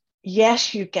 And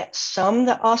yes, you get some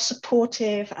that are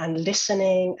supportive and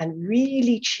listening and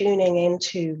really tuning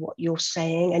into what you're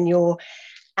saying and your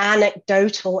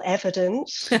anecdotal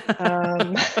evidence.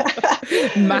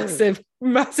 Massive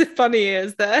funny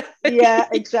ears there. Yeah,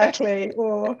 exactly.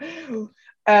 Or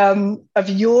of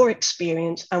your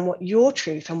experience and what your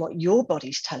truth and what your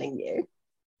body's telling you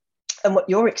and what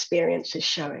your experience is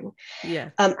showing.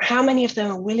 Yeah. How many of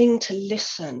them are willing to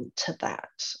listen to that?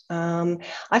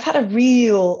 I've had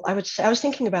I would say, I was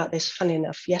thinking about this, funny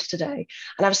enough, yesterday,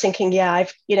 and I was thinking,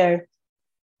 I've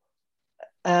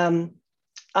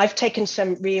taken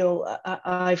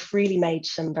I've really made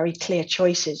some very clear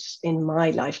choices in my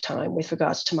lifetime with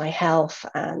regards to my health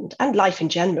and life in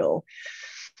general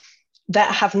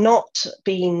that have not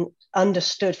been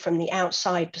understood from the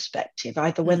outside perspective,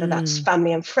 either whether that's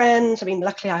family and friends. I mean,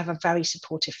 luckily I have a very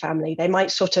supportive family. They might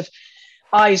sort of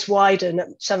eyes widen at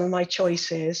some of my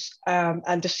choices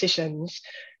and decisions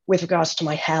with regards to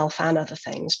my health and other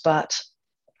things, but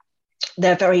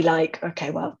they're very like,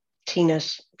 okay, well, she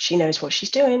knows what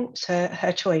she's doing. It's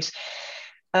her choice.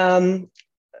 But,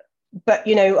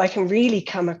 I can really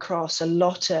come across a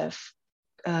lot of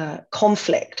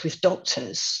conflict with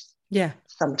doctors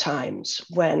sometimes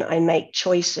when I make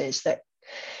choices that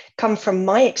come from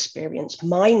my experience,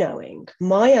 my knowing,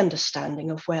 my understanding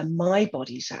of where my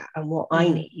body's at and what I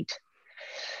need.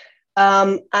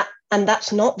 And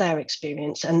that's not their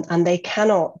experience, and they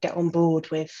cannot get on board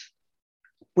with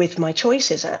my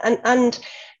choices. And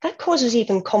that causes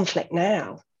even conflict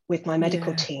now with my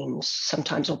medical teams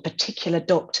sometimes, or particular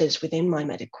doctors within my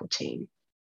medical team.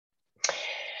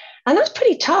 And that's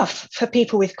pretty tough for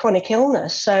people with chronic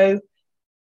illness. So,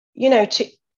 you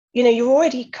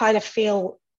already kind of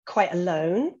feel quite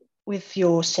alone with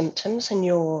your symptoms and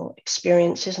your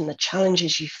experiences and the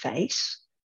challenges you face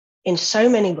in so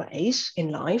many ways in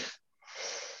life,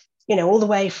 all the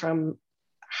way from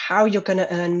how you're going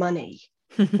to earn money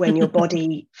when your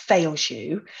body fails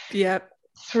you,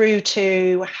 through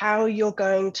to how you're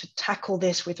going to tackle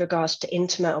this with regards to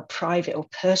intimate or private or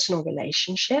personal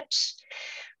relationships,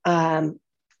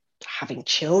 having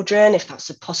children, if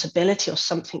that's a possibility or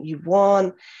something you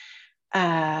want.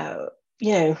 There's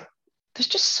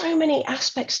just so many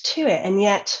aspects to it. And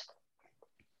yet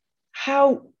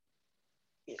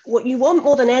what you want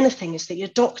more than anything is that your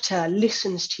doctor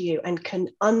listens to you and can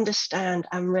understand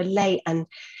and relate and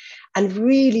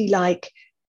really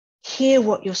hear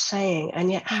what you're saying.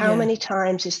 And yet how many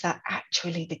times is that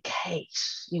actually the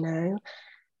case?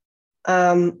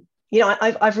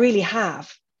 I've really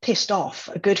have pissed off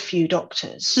a good few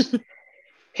doctors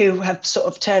who have sort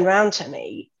of turned around to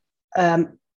me,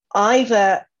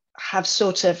 either have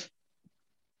sort of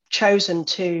chosen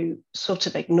to sort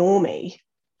of ignore me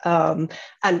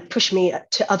and push me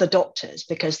to other doctors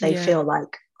because they feel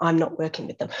like I'm not working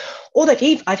with them. Or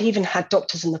I've even had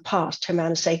doctors in the past turn around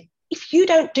and say, if you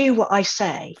don't do what I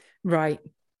say, right,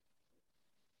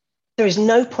 there is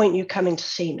no point you coming to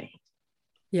see me.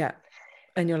 Yeah.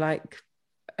 And you're like,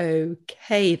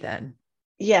 okay then.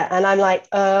 Yeah. And I'm like,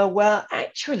 well,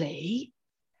 actually,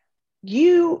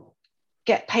 you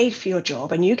get paid for your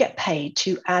job and you get paid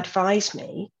to advise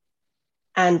me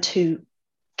and to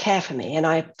care for me. And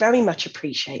I very much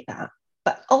appreciate that.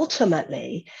 But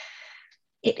ultimately,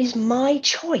 it is my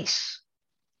choice.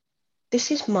 This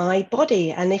is my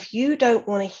body. And if you don't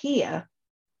want to hear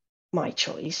my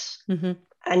choice and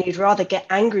you'd rather get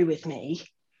angry with me,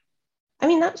 I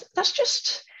mean, that's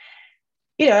just,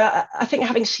 I think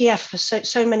having CF for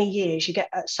so many years, you get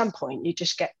at some point, you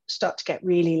just start to get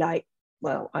really like,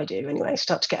 well, I do anyway,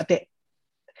 start to get a bit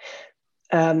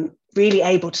really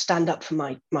able to stand up for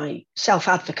my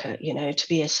self-advocate, to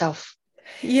be a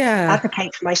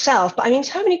advocate for myself. But I mean,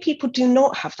 so many people do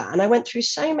not have that. And I went through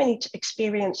so many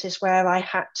experiences where I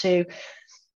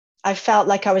felt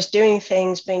like I was doing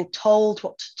things, being told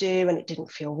what to do, and it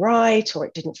didn't feel right, or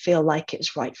it didn't feel like it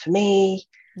was right for me.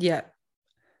 Yeah.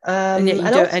 And yet you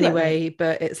do it anyway,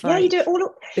 but it's like, you do it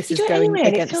all. This is going anyway,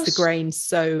 against the grain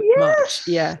so much.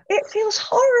 Yeah. It feels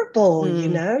horrible,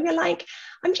 You're like,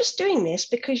 I'm just doing this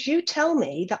because you tell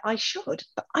me that I should,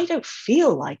 but I don't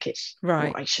feel like it's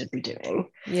what I should be doing.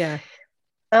 Yeah.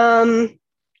 And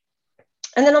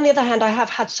then on the other hand, I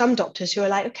have had some doctors who are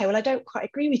like, okay, well, I don't quite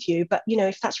agree with you, but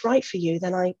if that's right for you,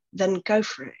 then go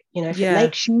for it. If it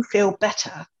makes you feel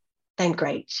better, then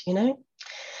great.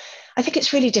 I think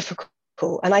it's really difficult.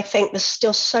 And I think there's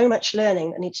still so much learning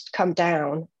that needs to come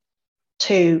down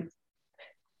to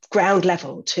ground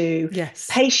level, to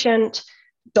patient,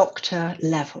 doctor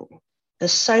level.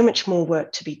 There's so much more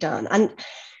work to be done. And,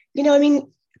 you know, I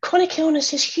mean, chronic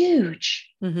illness is huge.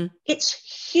 Mm-hmm.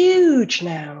 It's huge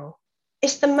now.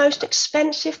 It's the most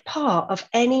expensive part of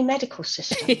any medical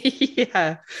system.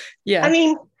 Yeah. I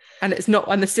mean, and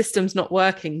the system's not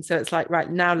working. So it's like, right,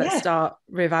 now let's start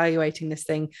reevaluating this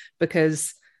thing,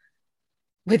 because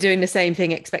we're doing the same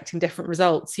thing, expecting different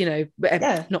results, you know,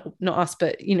 not us,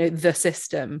 but, you know, the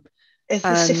system. It's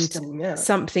the system,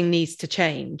 something needs to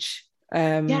change.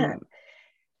 And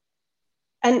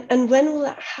when will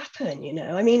that happen? You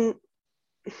know, I mean,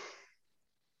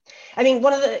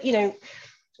 one of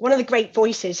the great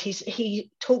voices,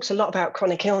 he talks a lot about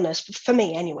chronic illness, for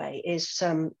me anyway, is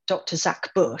Dr.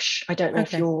 Zach Bush. I don't know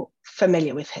if you're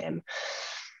familiar with him.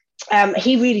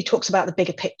 He really talks about the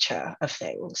bigger picture of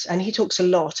things, and he talks a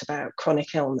lot about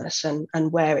chronic illness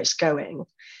and where it's going.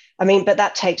 I mean, but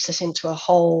that takes us into a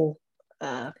whole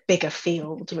bigger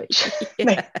field, which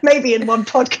maybe in one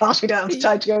podcast we don't have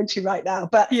time to go into right now.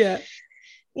 But I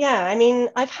mean,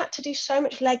 I've had to do so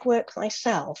much legwork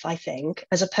myself, I think,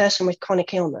 as a person with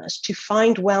chronic illness, to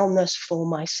find wellness for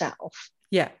myself.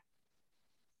 Yeah.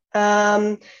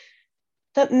 That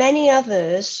many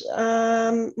others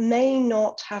may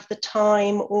not have the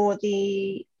time or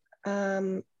the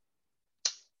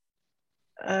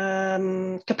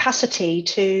capacity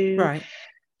to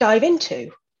dive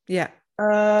into. Yeah.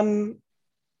 And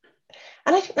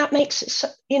I think that makes it,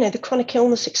 the chronic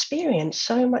illness experience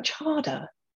so much harder.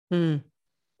 I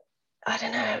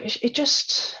don't know. It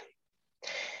just,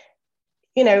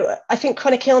 I think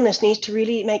chronic illness needs to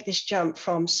really make this jump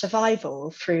from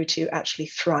survival through to actually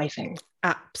thriving.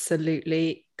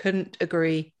 Absolutely. Couldn't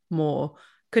agree more.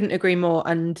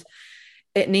 And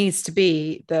it needs to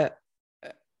be that,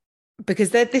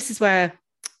 because this is where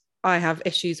I have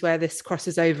issues where this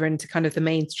crosses over into kind of the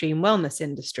mainstream wellness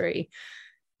industry.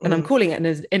 And I'm calling it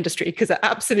an industry because it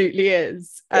absolutely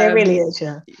is. It really is,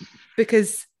 yeah.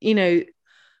 Because,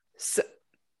 so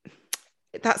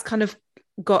that's kind of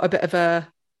got a bit of a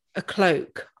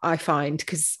cloak, I find,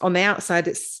 because on the outside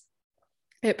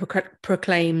it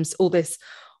proclaims all this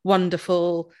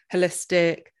wonderful,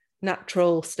 holistic,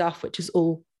 natural stuff, which is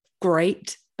all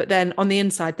great. But then on the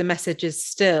inside, the message is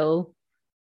still,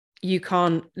 you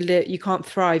can't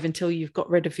thrive until you've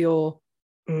got rid of your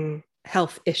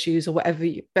health issues or whatever.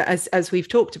 But as we've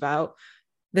talked about,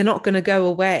 they're not going to go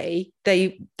away.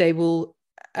 They will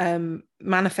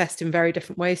manifest in very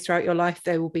different ways throughout your life.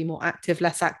 They will be more active,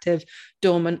 less active,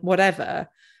 dormant, whatever.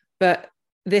 But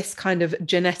this kind of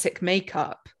genetic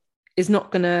makeup is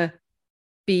not going to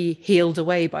be healed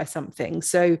away by something.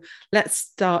 So let's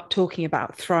start talking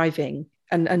about thriving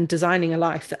and designing a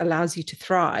life that allows you to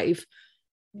thrive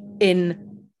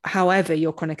in however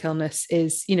your chronic illness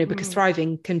is, because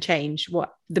thriving can change.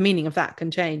 What the meaning of that can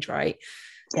change, right?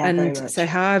 Yeah, and so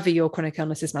however your chronic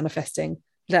illness is manifesting,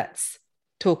 let's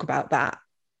talk about that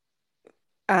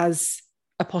as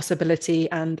a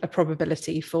possibility and a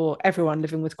probability for everyone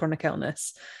living with chronic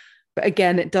illness. But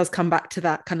again, it does come back to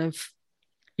that kind of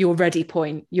your ready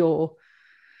point.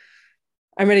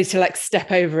 I'm ready to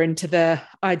step over into the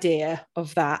idea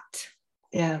of that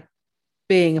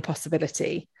being a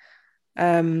possibility.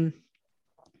 And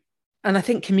I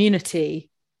think community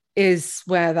is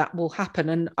where that will happen.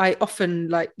 And I often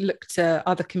look to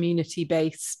other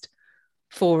community-based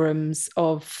forums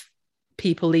of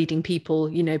people leading people,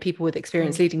 people with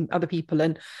experience leading other people,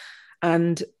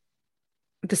 and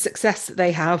the success that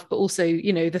they have, but also,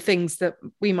 the things that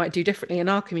we might do differently in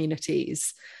our community.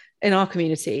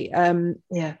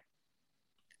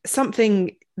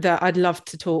 Something that I'd love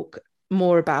to talk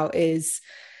more about is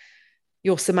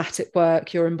your somatic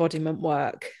work, your embodiment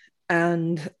work,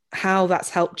 and how that's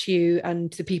helped you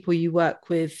and the people you work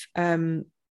with, and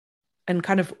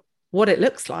kind of what it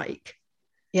looks like.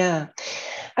 Yeah.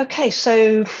 Okay.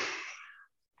 So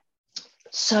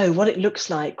what it looks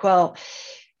like. Well,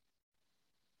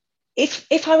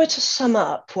 if I were to sum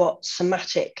up what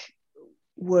somatic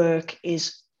work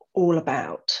is all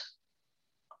about,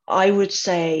 I would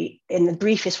say, in the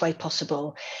briefest way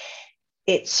possible,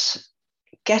 it's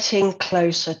getting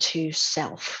closer to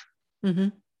self.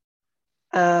 Now,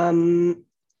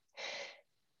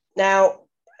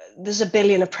 there's a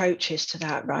billion approaches to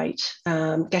that, right?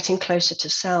 Getting closer to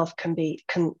self can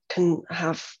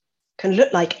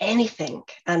look like anything,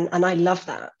 and I love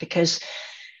that, because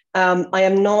I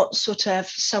am not sort of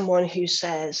someone who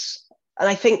says, and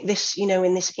I think this,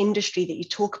 in this industry that you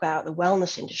talk about, the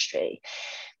wellness industry,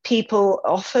 people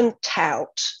often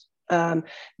tout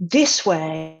this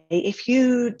way, if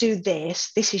you do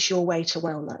this is your way to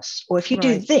wellness. Or if you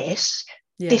do this,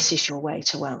 this is your way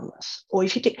to wellness. Or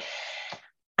if you do...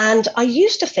 And I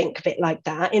used to think a bit like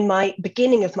that in my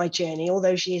beginning of my journey all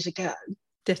those years ago.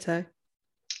 Ditto.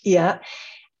 Yeah.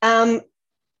 And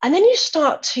then you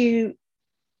start to,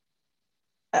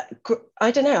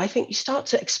 I don't know, I think you start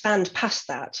to expand past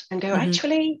that and go,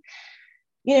 actually,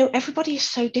 you know, everybody is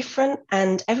so different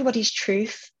and everybody's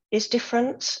truth is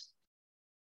different.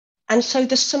 And so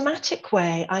the somatic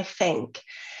way, I think,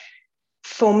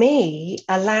 for me,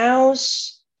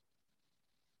 allows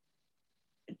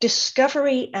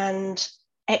discovery and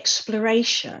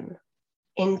exploration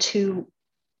into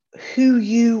who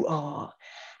you are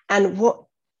and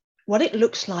what it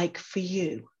looks like for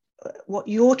you, what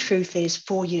your truth is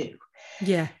for you.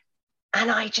 Yeah. And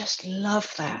I just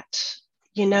love that.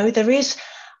 You know,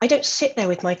 I don't sit there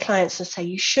with my clients and say,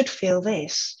 you should feel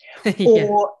this,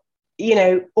 or, you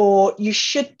know, or you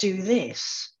should do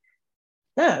this.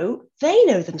 No, they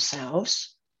know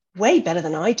themselves way better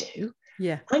than I do.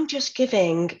 Yeah. I'm just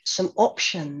giving some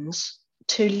options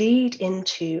to lead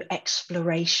into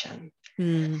exploration.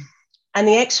 And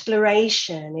the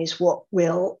exploration is what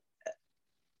will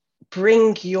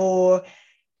bring your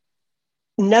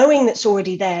knowing that's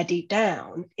already there deep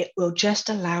down. It will just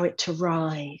allow it to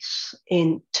rise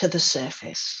into the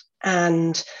surface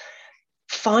and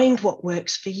find what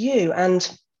works for you. And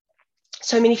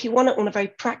so, I mean, if you want it on a very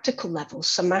practical level,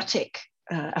 somatic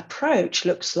approach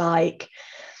looks like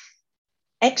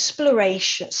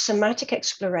exploration. Somatic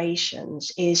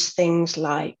explorations is things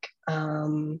like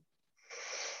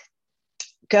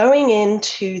going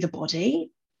into the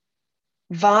body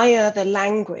via the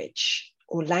language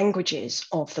or languages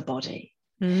of the body.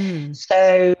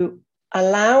 So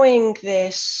allowing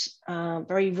this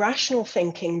very rational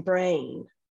thinking brain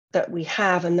that we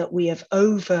have and that we have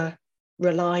over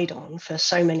relied on for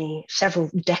several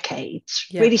decades,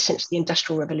 really since the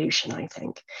Industrial Revolution, I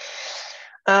think.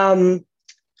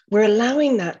 We're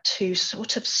allowing that to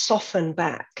sort of soften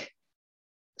back,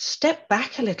 step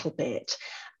back a little bit,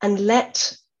 and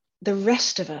let the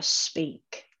rest of us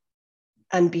speak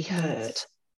and be heard.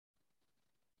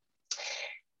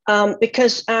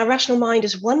 Because our rational mind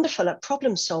is wonderful at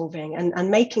problem solving and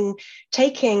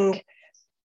taking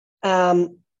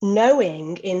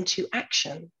knowing into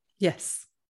action. Yes.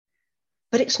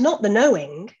 But it's not the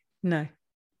knowing. No.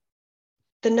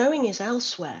 The knowing is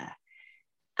elsewhere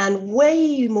and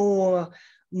way more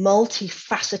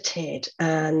multifaceted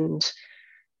and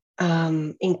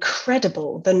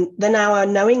incredible than our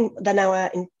knowing, than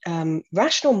our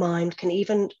rational mind can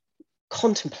even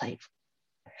contemplate.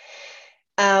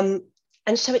 And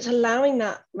so it's allowing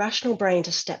that rational brain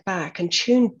to step back and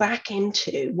tune back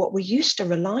into what we used to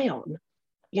rely on,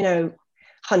 you know,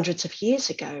 hundreds of years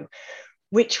ago,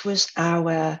 which was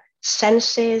our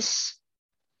senses,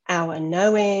 our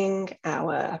knowing,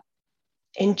 our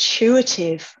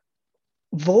intuitive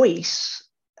voice,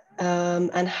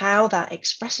 and how that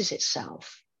expresses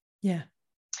itself. Yeah.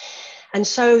 And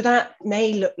so that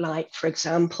may look like, for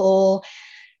example,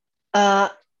 a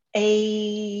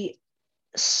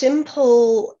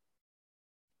simple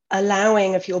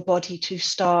allowing of your body to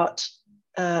start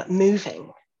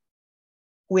moving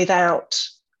without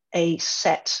a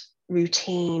set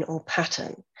routine or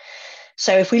pattern.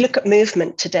 So if we look at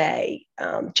movement today,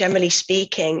 generally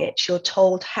speaking, you're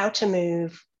told how to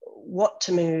move, what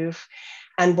to move,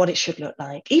 and what it should look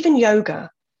like. Even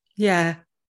yoga,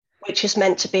 which is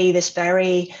meant to be this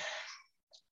very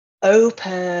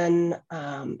open,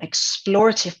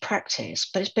 explorative practice,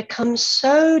 but it's become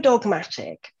so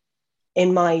dogmatic,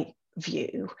 in my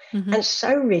view, and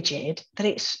so rigid that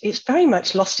it's very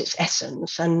much lost its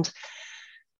essence. And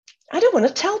I don't want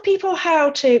to tell people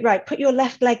how to, put your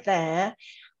left leg there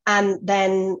and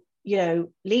then, you know,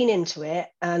 lean into it.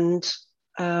 And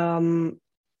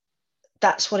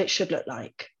that's what it should look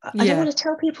like. I don't want to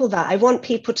tell people that. I want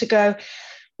people to go,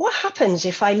 what happens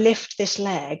if I lift this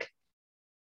leg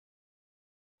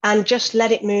and just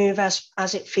let it move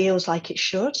as it feels like it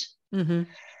should?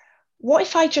 What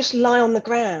if I just lie on the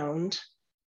ground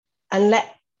and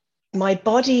let my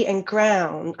body and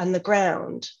the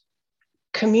ground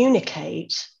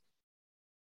communicate?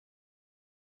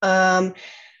 And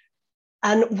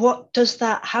how does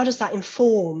that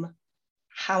inform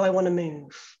how I want to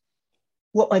move?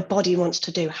 What my body wants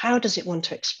to do? How does it want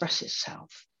to express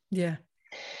itself? Yeah.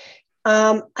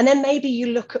 And then maybe you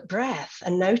look at breath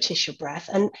and notice your breath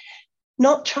and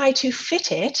not try to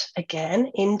fit it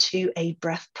again into a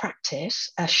breath practice,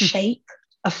 a shape,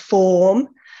 a form.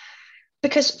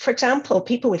 Because, for example,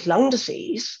 people with lung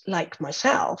disease, like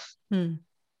myself, you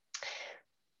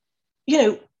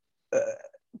know,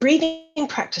 breathing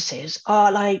practices are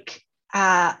like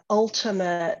our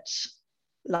ultimate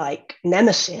like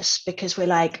nemesis, because we're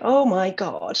like, oh my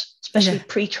God, especially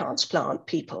pre-transplant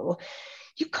people,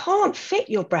 you can't fit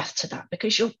your breath to that,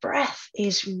 because your breath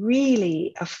is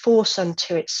really a force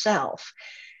unto itself.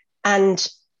 And,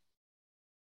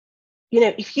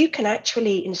 if you can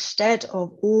actually, instead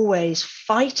of always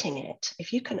fighting it,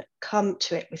 if you can come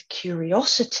to it with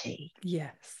curiosity,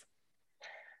 yes,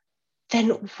 then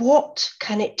what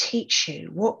can it teach you?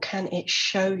 What can it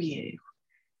show you?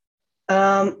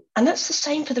 And that's the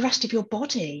same for the rest of your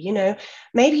body.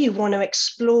 Maybe you want to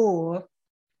explore.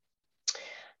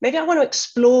 Maybe I want to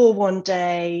explore one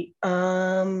day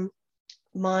my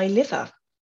liver,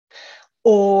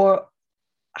 or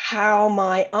how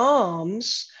my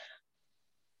arms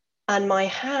and my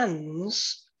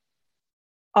hands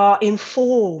are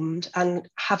informed and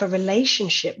have a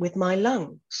relationship with my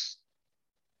lungs.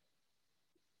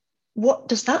 What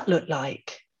does that look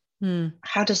like?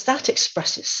 How does that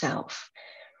express itself?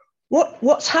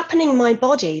 What's happening in my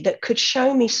body that could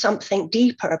show me something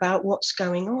deeper about what's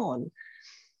going on?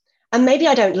 And maybe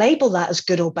I don't label that as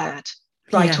good or bad,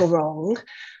 right or wrong.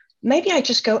 Maybe I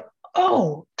just go,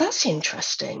 oh, that's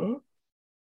interesting.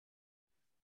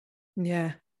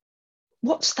 Yeah.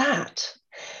 What's that?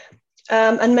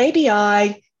 And maybe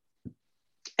I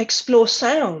explore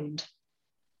sound.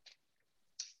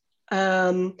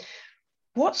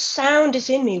 What sound is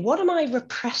in me? What am I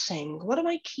repressing? What am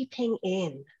I keeping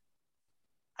in?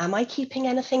 Am I keeping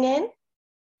anything in?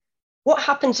 What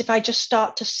happens if I just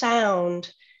start to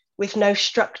sound with no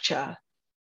structure?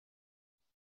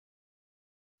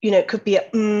 It could be a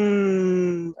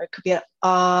it could be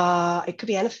a it could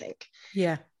be anything.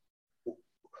 Yeah.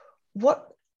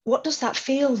 What does that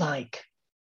feel like?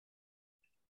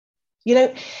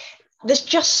 There's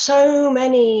just so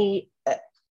many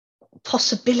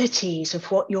possibilities of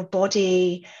what your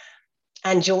body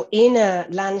and your inner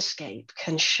landscape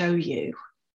can show you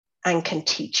and can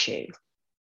teach you.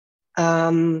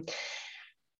 And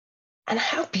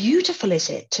how beautiful is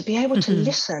it to be able to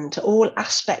listen to all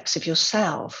aspects of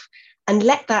yourself and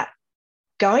let that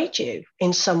guide you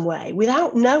in some way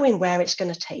without knowing where it's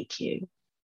going to take you.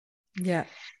 Yeah.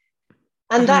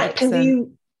 And 100%. that can be,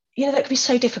 that can be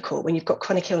so difficult when you've got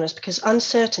chronic illness, because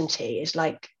uncertainty is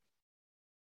like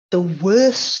the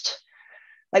worst,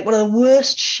 like one of the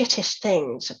worst, shittest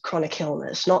things of chronic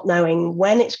illness, not knowing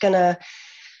when it's going to,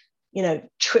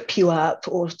 trip you up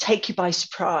or take you by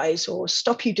surprise or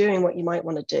stop you doing what you might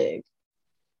want to do.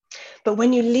 But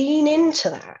when you lean into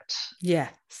that,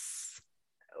 yes,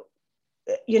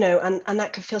 and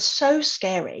that can feel so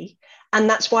scary. And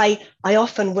that's why I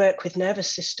often work with nervous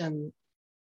system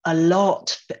a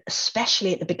lot,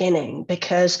 especially at the beginning,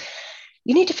 because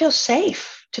you need to feel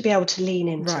safe to be able to lean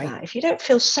into that. If you don't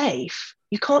feel safe,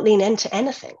 you can't lean into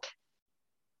anything.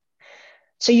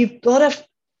 So you've got to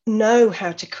know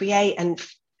how to create and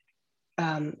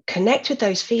connect with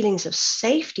those feelings of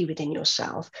safety within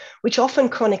yourself, which often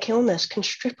chronic illness can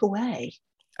strip away.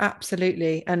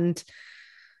 Absolutely. And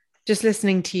just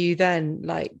listening to you then,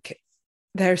 like,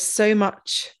 there's so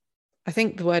much, I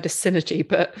think the word is synergy,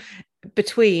 but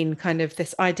between kind of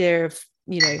this idea of,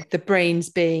 the brains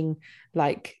being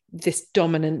like this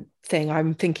dominant thing.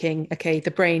 I'm thinking, okay, the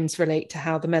brains relate to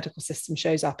how the medical system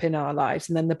shows up in our lives,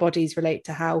 and then the bodies relate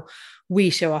to how we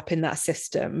show up in that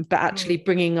system, but actually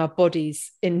bringing our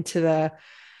bodies into the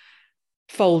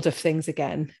fold of things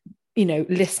again,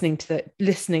 listening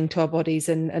to our bodies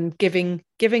and giving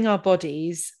our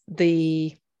bodies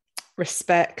the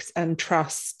respect and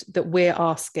trust that we're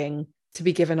asking to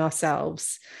be given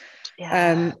ourselves.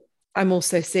 I'm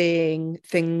also seeing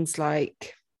things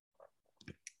like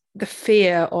the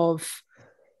fear of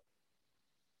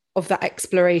that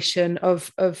exploration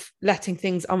of letting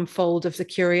things unfold, of the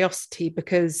curiosity,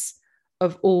 because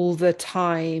of all the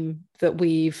time that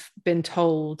we've been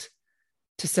told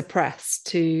to suppress,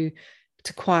 to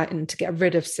quieten, to get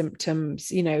rid of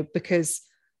symptoms, because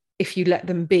if you let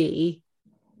them be,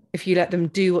 if you let them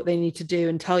do what they need to do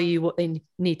and tell you what they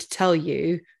need to tell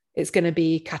you, it's going to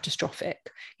be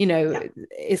catastrophic.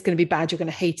 It's going to be bad. You're going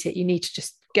to hate it. You need to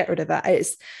just get rid of that.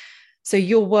 So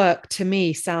your work to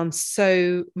me sounds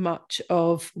so much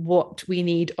of what we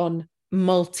need on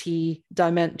multi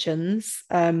dimensions.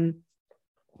 And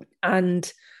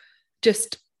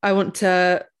just, I want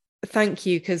to thank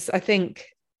you, because I think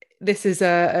this is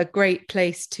a great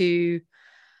place to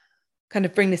kind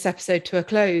of bring this episode to a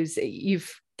close.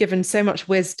 You've given so much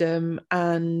wisdom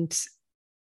and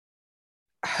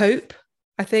hope,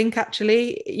 I think,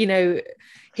 actually,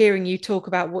 hearing you talk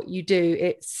about what you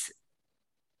do,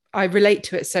 I relate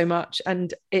to it so much,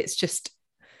 and it's just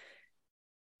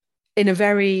in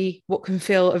what can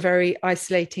feel a very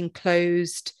isolating,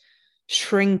 closed,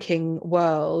 shrinking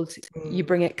world, you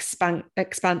bring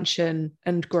expansion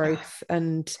and growth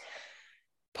and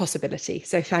possibility.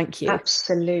 So thank you.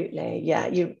 Absolutely. Yeah,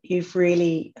 you've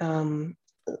really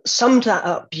summed that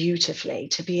up beautifully,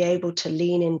 to be able to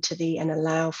lean into and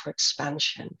allow for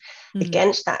expansion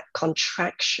against that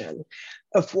contraction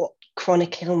of what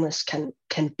chronic illness can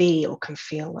be or can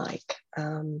feel like.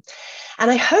 And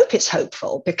I hope it's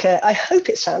hopeful, because I hope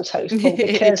it sounds hopeful,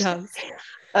 because it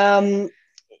does.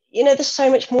 There's so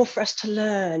much more for us to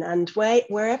learn, and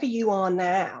wherever you are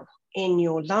now in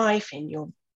your life, in your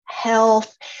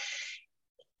health,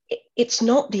 it's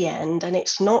not the end, and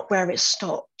it's not where it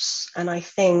stops. And I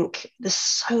think there's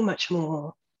so much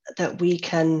more that we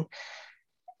can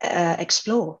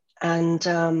explore. And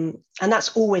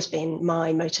that's always been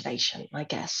my motivation, I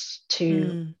guess,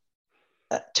 to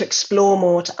explore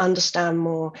more, to understand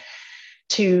more,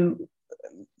 to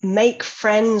make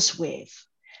friends with,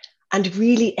 and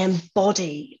really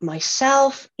embody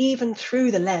myself, even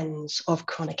through the lens of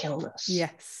chronic illness.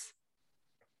 Yes.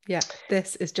 Yeah,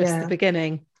 this is just the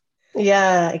beginning.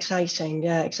 Yeah, exciting.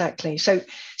 Yeah, exactly. So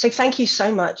thank you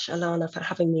so much, Alana, for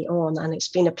having me on. And it's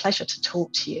been a pleasure to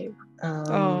talk to you.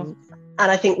 And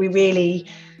I think we really,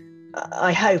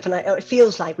 I hope, and it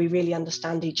feels like we really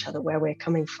understand each other, where we're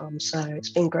coming from. So it's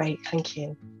been great. Thank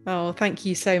you. Oh, thank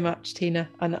you so much, Tina.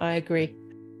 And I agree.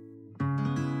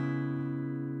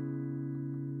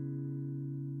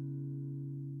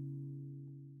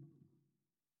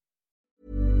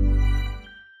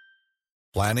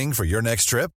 Planning for your next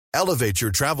trip? Elevate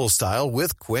your travel style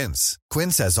with Quince.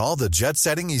 Quince has all the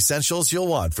jet-setting essentials you'll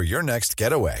want for your next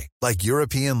getaway, like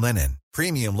European linen,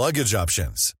 premium luggage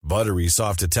options, buttery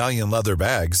soft Italian leather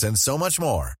bags, and so much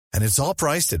more. And it's all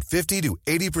priced at 50 to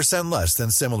 80% less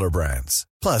than similar brands.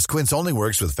 Plus, Quince only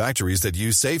works with factories that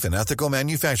use safe and ethical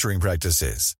manufacturing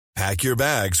practices. Pack your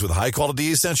bags with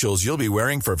high-quality essentials you'll be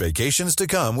wearing for vacations to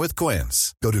come with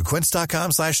Quince. Go to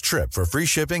quince.com/trip for free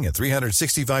shipping and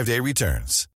 365-day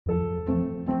returns.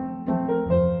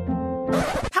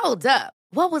 Hold up.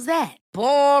 What was that?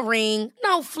 Boring.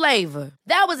 No flavor.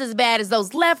 That was as bad as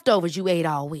those leftovers you ate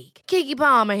all week. Keke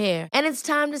Palmer here. And it's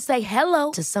time to say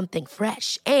hello to something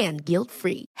fresh and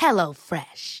guilt-free. Hello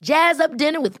Fresh. Jazz up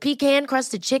dinner with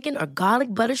pecan-crusted chicken or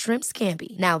garlic butter shrimp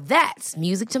scampi. Now that's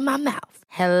music to my mouth.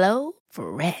 Hello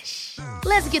Fresh.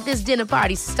 Let's get this dinner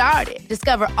party started.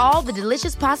 Discover all the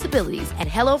delicious possibilities at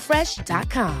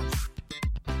HelloFresh.com.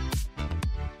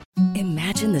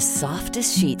 Imagine the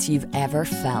softest sheets you've ever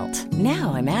felt.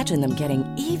 Now imagine them getting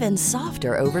even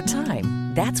softer over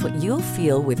time. That's what you'll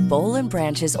feel with Boll &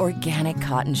 Branch's organic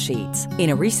cotton sheets. In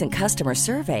a recent customer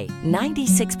survey,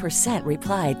 96%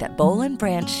 replied that Boll &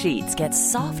 Branch sheets get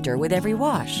softer with every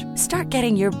wash. Start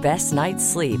getting your best night's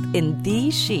sleep in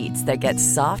these sheets that get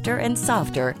softer and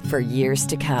softer for years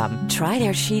to come. Try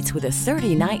their sheets with a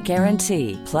 30-night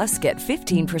guarantee. Plus, get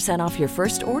 15% off your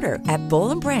first order at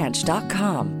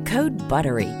bollandbranch.com. Code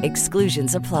BUTTERY.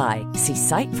 Exclusions apply. See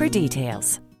site for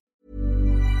details.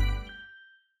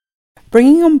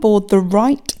 Bringing on board the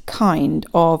right kind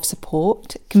of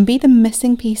support can be the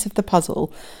missing piece of the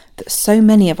puzzle that so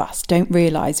many of us don't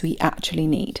realise we actually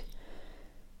need.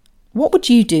 What would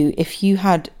you do if you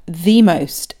had the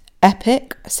most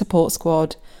epic support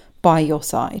squad by your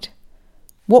side?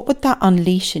 What would that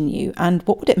unleash in you, and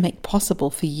what would it make possible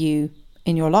for you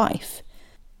in your life?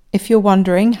 If you're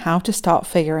wondering how to start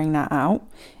figuring that out,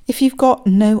 if you've got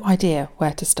no idea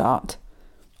where to start,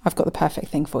 I've got the perfect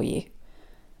thing for you.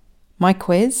 My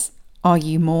quiz, Are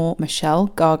You More Michelle,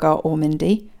 Gaga or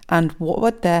Mindy? And what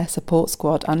would their support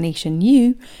squad unleash in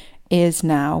you? Is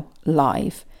now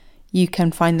live. You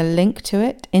can find the link to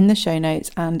it in the show notes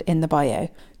and in the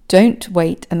bio. Don't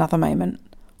wait another moment.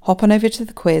 Hop on over to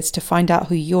the quiz to find out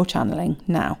who you're channeling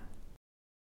now.